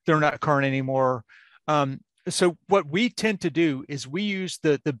current anymore. So what we tend to do is we use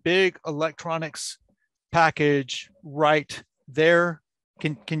the big electronics package right there.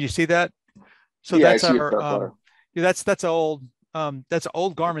 Can you see that? So yeah, that's our that's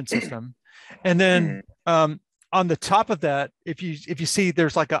old Garmin system, and then on the top of that, if you see,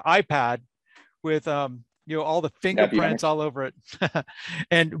 there's like an iPad with all the fingerprints all over it.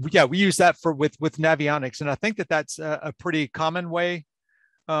 And yeah, we use that with Navionics, and I think that's a pretty common way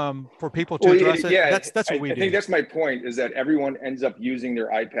for people to address it? Yeah, That's what we do. I think that's my point, is that everyone ends up using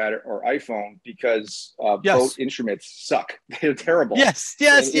their iPad or iPhone because Yes. boat instruments suck. They're terrible. Yes,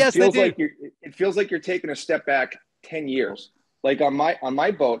 And yes, they do. It feels like you're taking a step back 10 years. Like on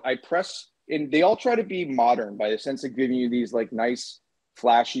my boat, I press, and they all try to be modern by the sense of giving you these like nice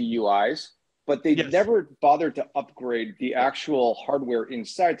flashy UIs, but they never bothered to upgrade the actual hardware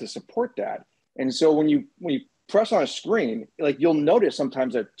inside to support that. And so when you press on a screen, like you'll notice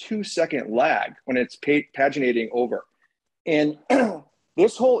sometimes a 2-second lag when it's paginating over. And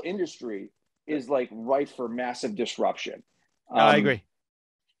this whole industry is like rife for massive disruption. I agree.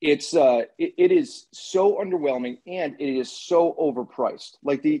 It is so underwhelming, and it is so overpriced.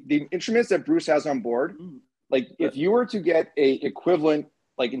 Like the instruments that Bruce has on board, like if you were to get a equivalent,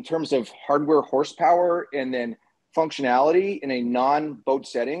 like in terms of hardware horsepower and then functionality in a non-boat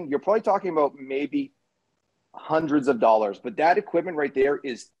setting, you're probably talking about maybe hundreds of dollars. But that equipment right there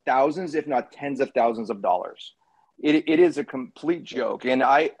is thousands, if not tens of thousands of dollars. It is a complete joke. And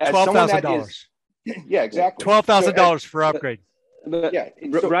as someone that is, yeah, exactly, $12,000 for upgrade. But yeah,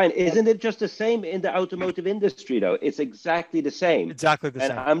 Ryan, isn't it just the same in the automotive industry, though? It's exactly the same. Exactly the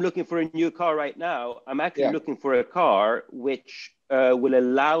same. And I'm looking for a new car right now. I'm actually looking for a car which will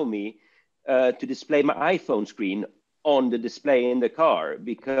allow me to display my iPhone screen on the display in the car,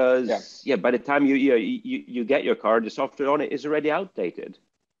 because by the time you get your car, the software on it is already outdated.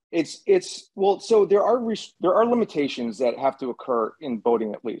 Well, so there are limitations that have to occur in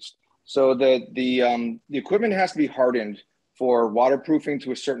boating, at least. So the equipment has to be hardened for waterproofing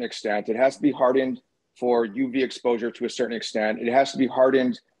to a certain extent. It has to be hardened for UV exposure to a certain extent. It has to be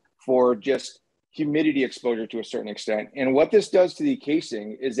hardened for just humidity exposure to a certain extent. And what this does to the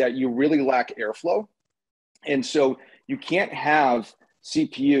casing is that you really lack airflow. And so you can't have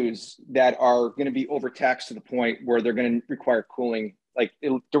CPUs that are going to be overtaxed to the point where they're going to require cooling, like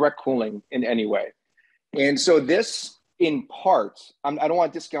direct cooling in any way. And so this, in part, I don't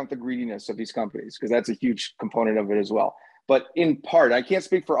want to discount the greediness of these companies, because that's a huge component of it as well. But in part, I can't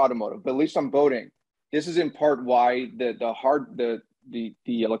speak for automotive, but at least on boating, this is in part why the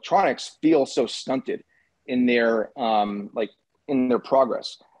electronics feel so stunted in their in their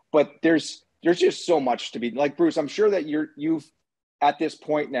progress. But there's just so much to be, like, Bruce, I'm sure that you've at this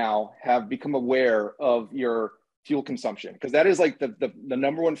point now have become aware of your fuel consumption, because that is like the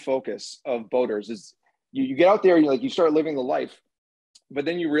number one focus of boaters. Is you get out there, you start living the life, but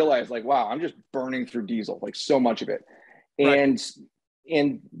then you realize, like, wow, I'm just burning through diesel, like so much of it. Right.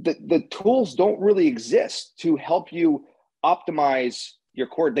 And the tools don't really exist to help you optimize your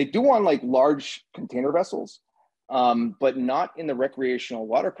core. They do on like large container vessels, but not in the recreational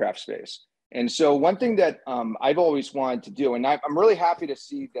watercraft space. And so one thing that I've always wanted to do, and I'm really happy to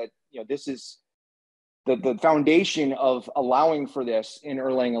see that, this is the foundation of allowing for this in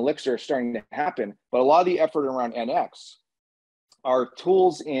Erlang and Elixir starting to happen. But a lot of the effort around NX are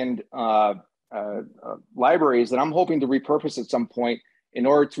tools and libraries that I'm hoping to repurpose at some point in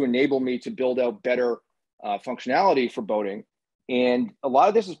order to enable me to build out better functionality for boating. And a lot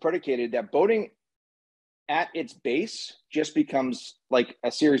of this is predicated that boating at its base just becomes like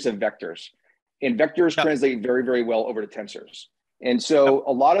a series of vectors, and vectors translate very, very well over to tensors. And so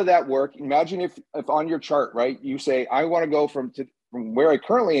a lot of that work, imagine if on your chart, right, you say, I want to go from where I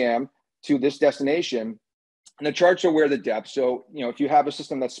currently am to this destination, and the charts are where the depth. So, if you have a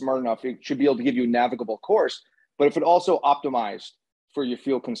system that's smart enough, it should be able to give you a navigable course, but if it also optimized for your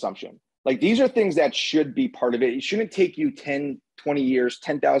fuel consumption. Like, these are things that should be part of it. It shouldn't take you 10, 20 years,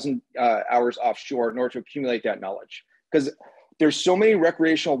 10,000 hours offshore in order to accumulate that knowledge. Because there's so many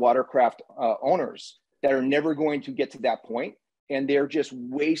recreational watercraft owners that are never going to get to that point. And they're just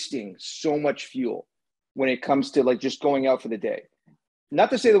wasting so much fuel when it comes to like just going out for the day. Not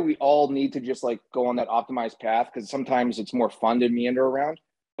to say that we all need to just like go on that optimized path, because sometimes it's more fun to meander around.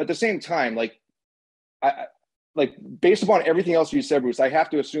 But at the same time, based upon everything else you said, Bruce, I have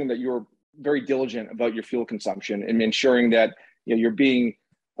to assume that you're very diligent about your fuel consumption and ensuring that you're being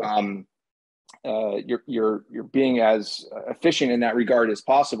you're being as efficient in that regard as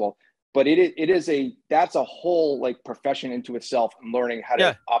possible. But that's a whole like profession into itself, and learning how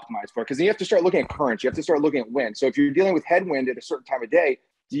to optimize for it. Because you have to start looking at currents, you have to start looking at wind. So if you're dealing with headwind at a certain time of day,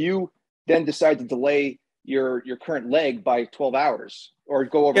 do you then decide to delay your current leg by 12 hours or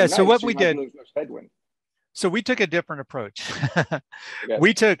go over? So what we did, headwind? So we took a different approach. Okay.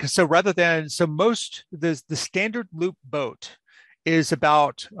 The standard loop boat is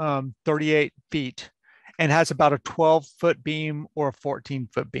about 38 feet and has about a 12-foot beam or a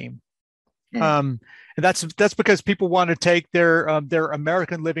 14-foot beam. And that's because people want to take their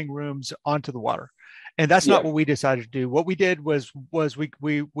American living rooms onto the water. And that's not what we decided to do. What we did was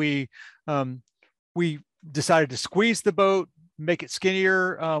we decided to squeeze the boat, make it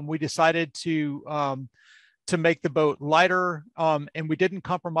skinnier. We decided to make the boat lighter, and we didn't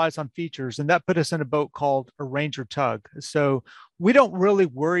compromise on features, and that put us in a boat called a Ranger Tug. So we don't really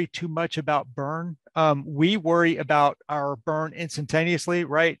worry too much about burn. We worry about our burn instantaneously,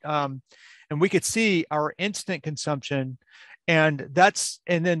 right? And we could see our instant consumption, and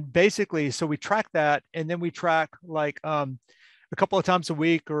then basically, so we track that, and then we track like a couple of times a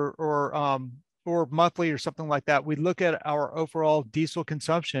week or monthly or something like that. We look at our overall diesel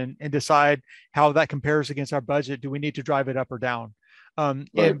consumption and decide how that compares against our budget. Do we need to drive it up or down? And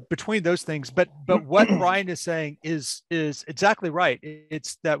between those things, but what Brian is saying is exactly right.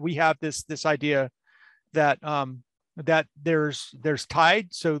 It's that we have this idea that that there's tide,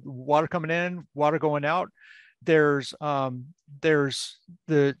 so water coming in, water going out. There's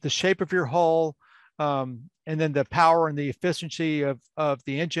the shape of your hull, and then the power and the efficiency of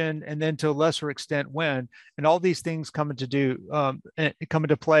the engine, and then to a lesser extent wind, and all these things come into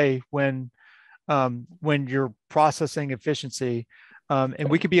play when you're processing efficiency, and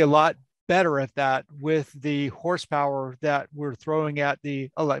we could be a lot better at that with the horsepower that we're throwing at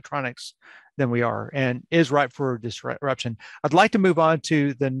the electronics than we are, and is ripe for disruption. I'd like to move on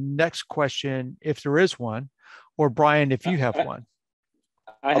to the next question, if there is one, or Brian, if you have one.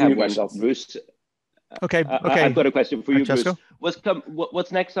 I have one, Bruce. Okay. I've got a question for you, Francesco? Bruce.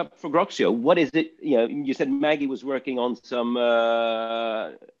 What's next up for Groxio? What is it? You said Maggie was working on some,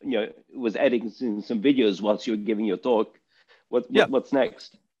 was editing some videos whilst you were giving your talk. What's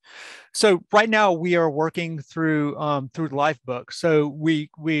next? So right now we are working through Lifebook. So we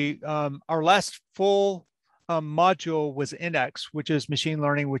our last full module was NX, which is machine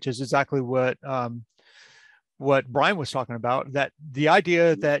learning, which is exactly what Brian was talking about, that the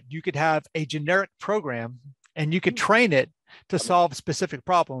idea that you could have a generic program and you could train it to solve specific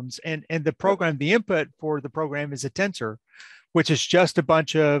problems. And the program, the input for the program is a tensor, which is just a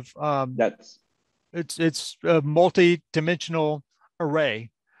bunch of, it's a multi-dimensional array.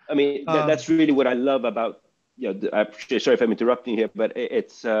 I mean, that's really what I love about, sorry if I'm interrupting here, but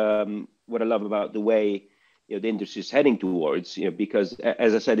it's what I love about the way, the industry is heading towards, because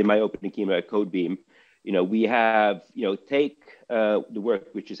as I said in my opening keynote at Codebeam, we have, take the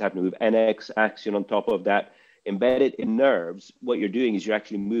work which is happening with NX, Axion on top of that, embedded in nerves. What you're doing is you're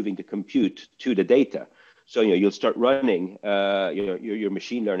actually moving the compute to the data. So, you'll start running, your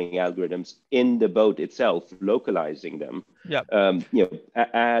machine learning algorithms in the boat itself, localizing them.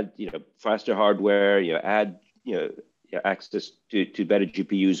 Add, faster hardware, add, access to better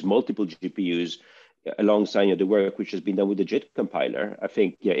GPUs, multiple GPUs, alongside the work which has been done with the JIT compiler. I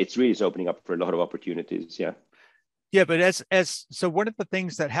think it's really opening up for a lot of opportunities. But so one of the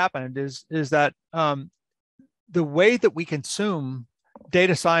things that happened is that the way that we consume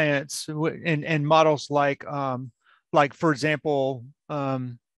data science and models like for example a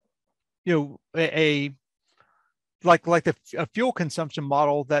fuel consumption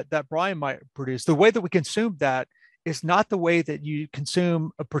model that Brian might produce, the way that we consume that is not the way that you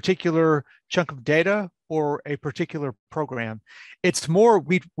consume a particular chunk of data or a particular program. It's more,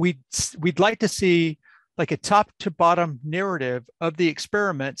 we'd like to see like a top to bottom narrative of the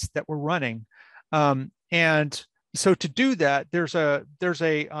experiments that we're running. And so to do that, there's a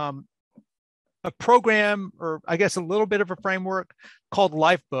program, or I guess a little bit of a framework called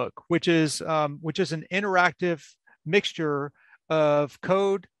Lifebook, which is an interactive mixture of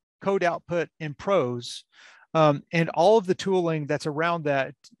code output, and prose. And all of the tooling that's around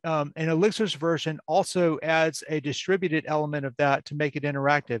that. And Elixir's version also adds a distributed element of that to make it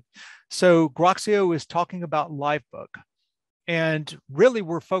interactive. So Groxio is talking about Lifebook. And really,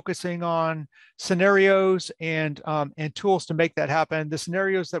 we're focusing on scenarios and tools to make that happen. The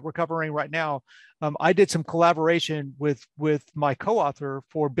scenarios that we're covering right now, I did some collaboration with my co-author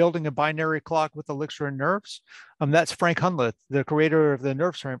for building a binary clock with Elixir and Nerves. That's Frank Hunleth, the creator of the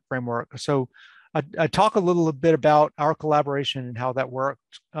Nerves framework. So I talk a little bit about our collaboration and how that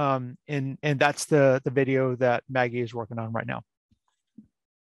worked. And that's the video that Maggie is working on right now.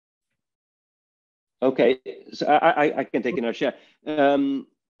 Okay, so I can take another share.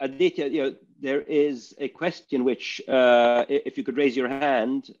 Aditya, there is a question which, if you could raise your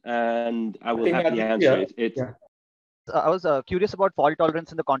hand, and I will happily answer it. I was curious about fault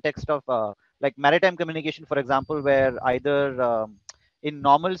tolerance in the context of like maritime communication, for example, where either in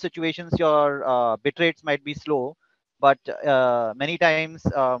normal situations your bit rates might be slow, but many times,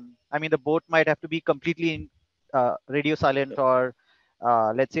 I mean, the boat might have to be completely radio silent, or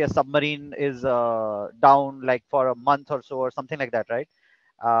let's say a submarine is down like for a month or so, or something like that, right?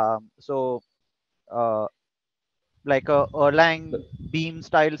 So like a Erlang beam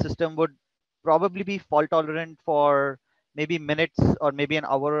style system would probably be fault tolerant for maybe minutes or maybe an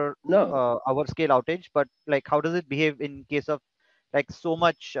hour hour scale outage. But like, how does it behave in case of like so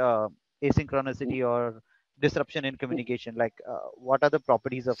much asynchronicity or disruption in communication? Like, what are the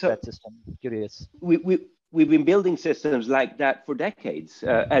properties of that system? Curious. We've been building systems like that for decades,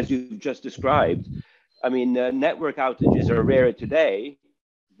 as you've just described. I mean, network outages are rare today,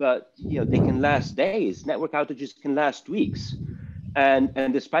 but they can last days. Network outages can last weeks,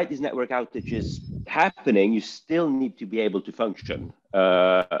 and despite these network outages happening, you still need to be able to function.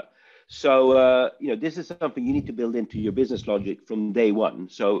 So this is something you need to build into your business logic from day one.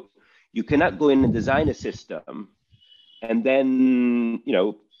 So you cannot go in and design a system, and then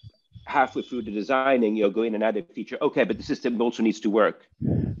halfway through the designing, go in and add a feature. Okay, but the system also needs to work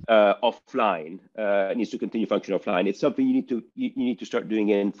offline. It needs to continue function offline. It's something you need to start doing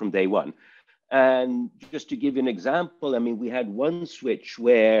in from day one. And just to give you an example, I mean, we had one switch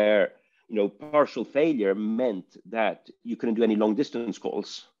where partial failure meant that you couldn't do any long distance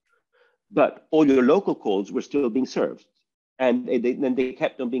calls, but all your local calls were still being served, and then they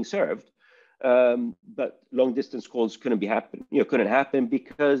kept on being served. But long distance calls couldn't happen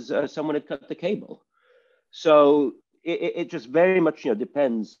because someone had cut the cable. So it just very much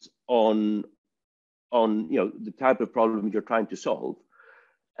depends on the type of problem you're trying to solve.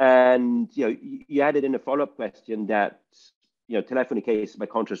 And you added in a follow-up question that telephony cases by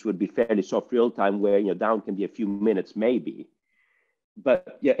contrast would be fairly soft real time, where down can be a few minutes maybe.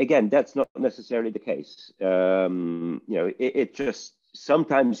 But again, that's not necessarily the case. It just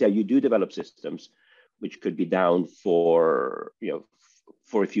sometimes you do develop systems which could be down for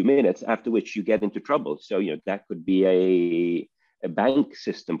a few minutes, after which you get into trouble. So that could be a bank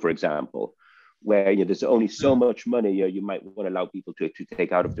system, for example, where there's only so much money you might want to allow people to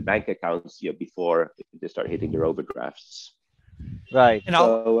take out of the bank accounts before they start hitting their overdrafts. Right. And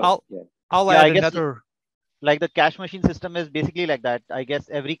so, I'll add another. Like the cash machine system is basically like that. I guess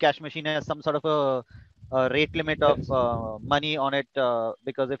every cash machine has some sort of a rate limit of money on it,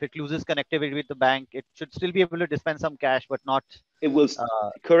 because if it loses connectivity with the bank, it should still be able to dispense some cash, but not. It will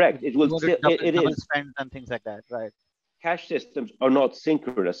correct. It will still. It is spend and things like that, right? Cash systems are not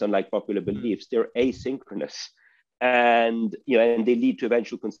synchronous, unlike popular beliefs. They're asynchronous, and and they lead to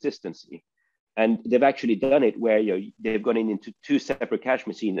eventual consistency. And they've actually done it where they've gone into two separate cash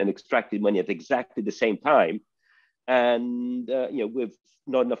machines and extracted money at exactly the same time, and with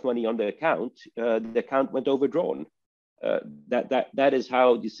not enough money on the account went overdrawn. That is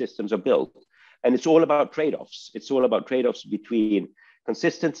how these systems are built, and it's all about trade-offs. It's all about trade-offs between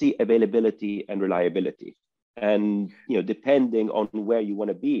consistency, availability, and reliability. And depending on where you want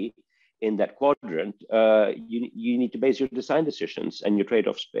to be in that quadrant, you need to base your design decisions and your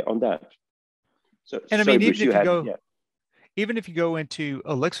trade-offs on that. So, and I mean, Bruce, even if you go into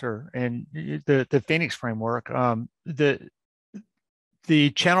Elixir and the Phoenix framework,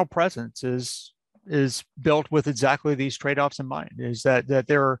 the channel presence is built with exactly these trade-offs in mind. Is that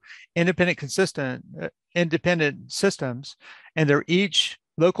there are independent systems, and they're each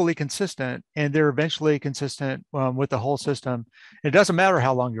locally consistent, and they're eventually consistent with the whole system. It doesn't matter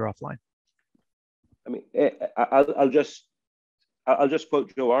how long you're offline. I mean, I'll just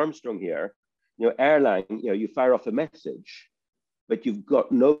quote Joe Armstrong here. Erlang, you fire off a message, but you've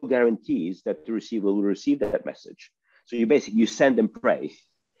got no guarantees that the receiver will receive that message. So you send and pray,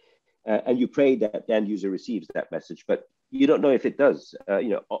 and you pray that the end user receives that message, but you don't know if it does.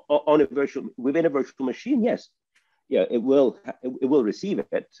 Within a virtual machine, yes, it will receive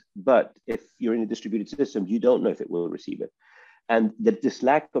it, but if you're in a distributed system, you don't know if it will receive it, and this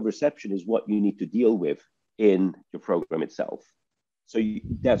lack of reception is what you need to deal with in your program itself. So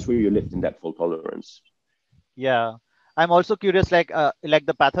that's where you're lifting that fault tolerance. Yeah, I'm also curious, like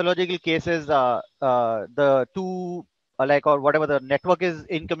the pathological cases, the two, or whatever, the network is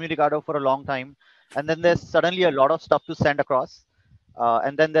incommunicado for a long time, and then there's suddenly a lot of stuff to send across,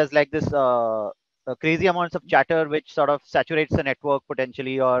 and then there's like this crazy amounts of chatter which sort of saturates the network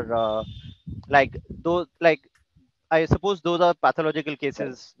potentially, or I suppose those are pathological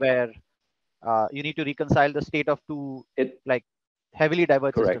cases where you need to reconcile the state of two heavily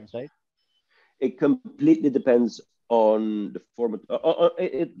diverse systems, right? It completely depends on the format.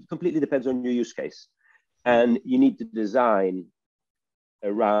 It completely depends on your use case, and you need to design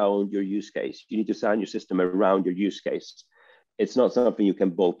around your use case. You need to design your system around your use case. It's not something you can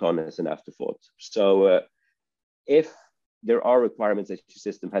bolt on as an afterthought. So if there are requirements that your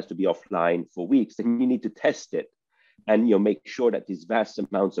system has to be offline for weeks, then you need to test it and make sure that these vast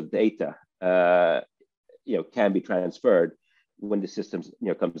amounts of data can be transferred when the system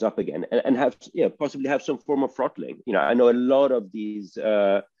comes up again, and have possibly have some form of throttling. I know a lot of these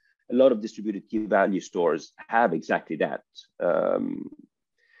a lot of distributed key value stores have exactly that,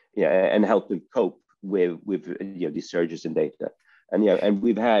 and help them cope with these surges in data. And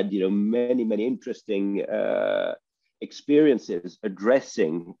we've had many interesting experiences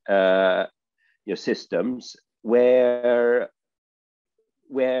addressing systems where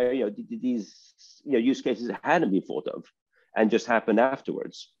these use cases hadn't been thought of and just happened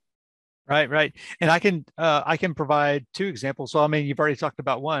afterwards. Right. And I can provide two examples. So I mean, you've already talked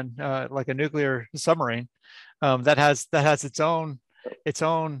about one, like a nuclear submarine, that has its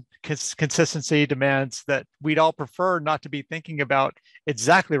own consistency demands that we'd all prefer not to be thinking about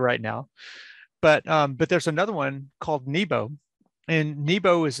exactly right now. But there's another one called Nebo, and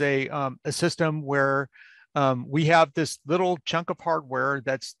Nebo is a system where we have this little chunk of hardware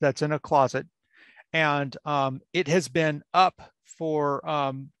that's in a closet, and it has been up for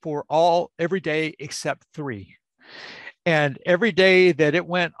every day except 3. And every day that it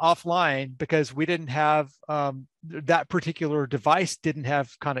went offline because we didn't have that particular device didn't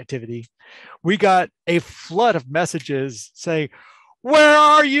have connectivity, we got a flood of messages saying, "Where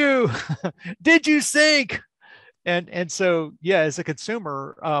are you? Did you sync?" And so, yeah, as a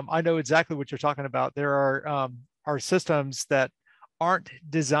consumer, I know exactly what you're talking about. There are systems that aren't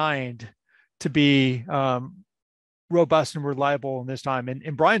designed to be robust and reliable in this time.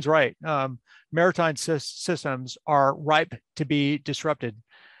 And Brian's right. Maritime systems are ripe to be disrupted.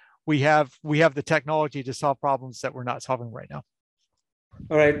 We have the technology to solve problems that we're not solving right now.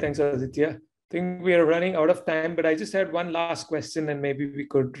 All right, thanks, Aditya. I think we are running out of time, but I just had one last question, and maybe we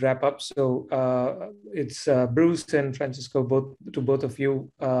could wrap up. So it's Bruce and Francesco, both of you.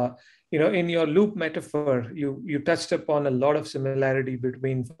 In your loop metaphor, you touched upon a lot of similarity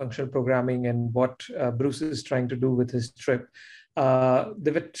between functional programming and what Bruce is trying to do with his trip.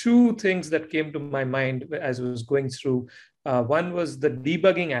 There were two things that came to my mind as I was going through. One was the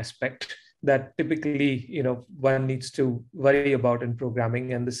debugging aspect that typically, one needs to worry about in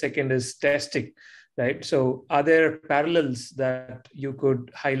programming, and the second is testing, right? So, are there parallels that you could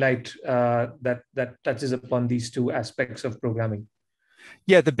highlight that touches upon these two aspects of programming?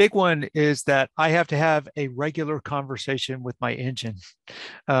 Yeah, the big one is that I have to have a regular conversation with my engine.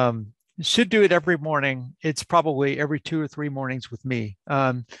 Should do it every morning. It's probably every 2 or 3 mornings with me.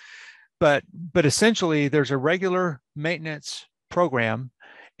 But essentially, there's a regular maintenance program,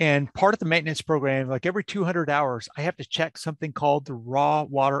 and part of the maintenance program, like every 200 hours, I have to check something called the raw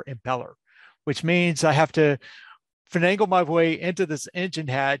water impeller, which means I have to finagle my way into this engine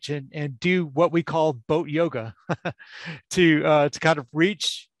hatch and do what we call boat yoga to kind of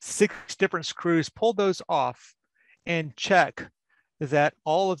reach 6 different screws, pull those off, and check that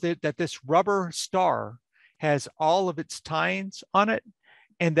that this rubber star has all of its tines on it,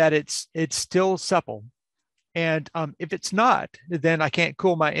 and that it's still supple. And if it's not, then I can't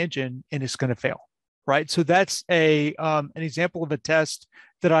cool my engine, and it's going to fail. Right. So that's an example of a test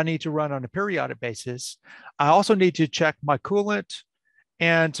that I need to run on a periodic basis. I also need to check my coolant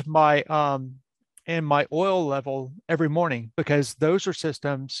and my oil level every morning, because those are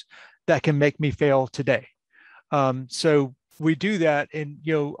systems that can make me fail today. So we do that, and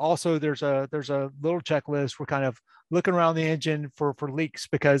also there's a little checklist. We're kind of looking around the engine for leaks,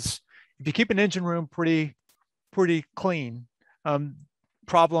 because if you keep an engine room pretty clean,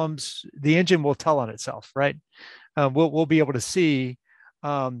 problems, the engine will tell on itself, right? We'll be able to see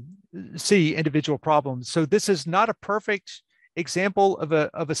individual problems. So this is not a perfect example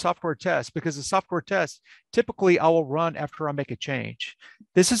of a software test, because a software test typically I will run after I make a change.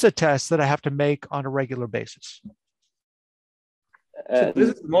 This is a test that I have to make on a regular basis. So this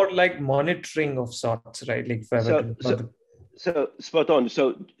is more like monitoring of sorts, right? Like so spot on.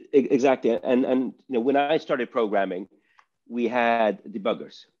 So exactly, and when I started programming, we had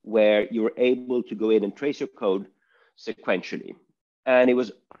debuggers where you were able to go in and trace your code sequentially. And it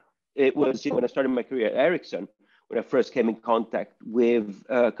was when I started my career at Ericsson, when I first came in contact with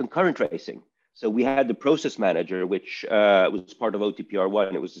concurrent tracing. So we had the process manager, which was part of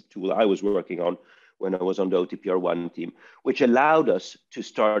OTPR1. It was a tool I was working on when I was on the OTPR1 team, which allowed us to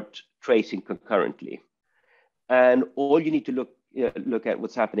start tracing concurrently. And all you need to look at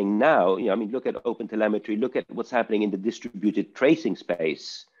what's happening now. Look at OpenTelemetry, look at what's happening in the distributed tracing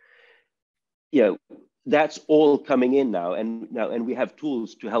space. That's all coming in now, and we have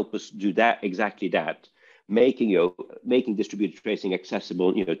tools to help us do exactly that, making distributed tracing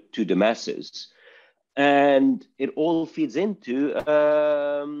accessible, to the masses, and it all feeds into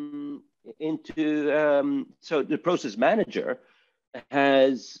so the process manager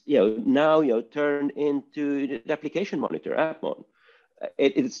has now turned into the application monitor, AppMon.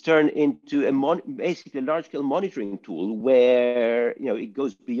 It's turned into basically a large-scale monitoring tool where it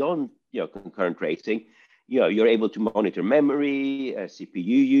goes beyond concurrent tracing. You're able to monitor memory, CPU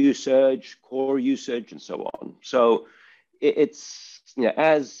usage, core usage, and so on. So it's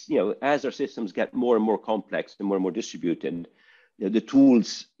as our systems get more and more complex and more distributed, the tool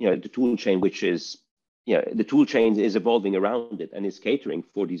chain is evolving around it and is catering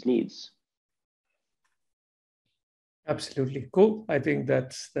for these needs. Absolutely. Cool. I think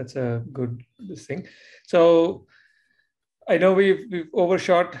that's a good thing. So I know we've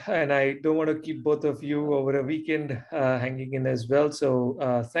overshot, and I don't want to keep both of you over a weekend hanging in as well. So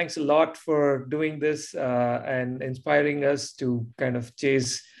thanks a lot for doing this and inspiring us to kind of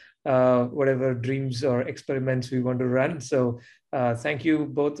chase whatever dreams or experiments we want to run. So thank you,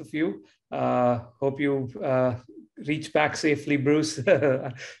 both of you. Hope you reach back safely, Bruce.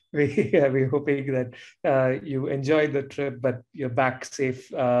 We're hoping that you enjoyed the trip, but you're back safe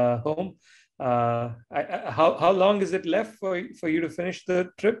home. How long is it left for you to finish the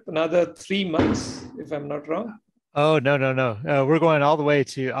trip? Another 3 months, if I'm not wrong. Oh, no. We're going all the way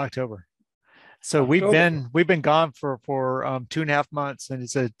to October. So October. we've been gone for 2.5 months, and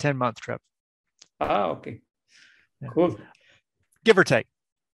it's a 10-month trip. Okay. Yeah. Cool. Give or take.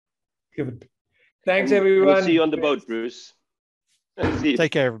 Thanks, everyone. We'll see you on the boat, Bruce.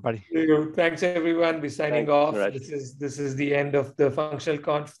 Take care, everybody. Thanks, everyone. We're signing off. This is the end of the functional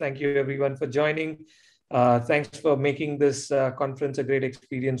conf. Thank you, everyone, for joining. Thanks for making this conference a great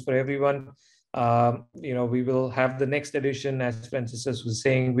experience for everyone. We will have the next edition, as Francis was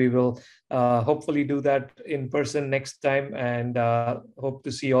saying. We will hopefully do that in person next time, and hope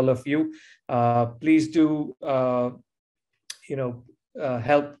to see all of you. Please do,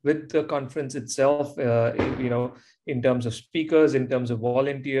 help with the conference itself, in terms of speakers, in terms of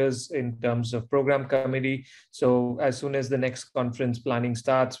volunteers, in terms of program committee. So as soon as the next conference planning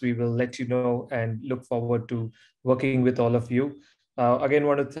starts, we will let you know and look forward to working with all of you. Again,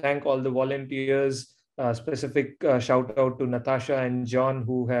 want to thank all the volunteers. Specific shout out to Natasha and John,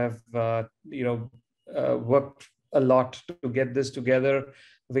 who have worked a lot to get this together.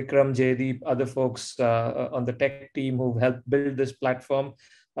 Vikram, Jaydeep, other folks on the tech team who've helped build this platform,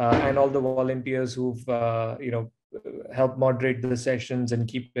 and all the volunteers who've helped moderate the sessions and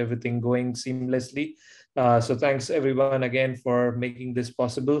keep everything going seamlessly. So thanks everyone again for making this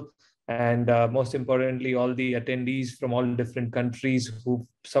possible. And most importantly, all the attendees from all different countries,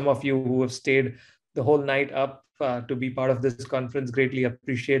 some of you who have stayed the whole night up to be part of this conference, greatly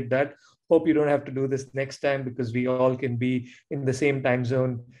appreciate that. Hope you don't have to do this next time, because we all can be in the same time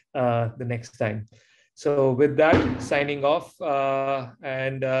zone the next time. So with that, signing off,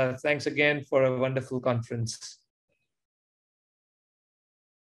 and thanks again for a wonderful conference.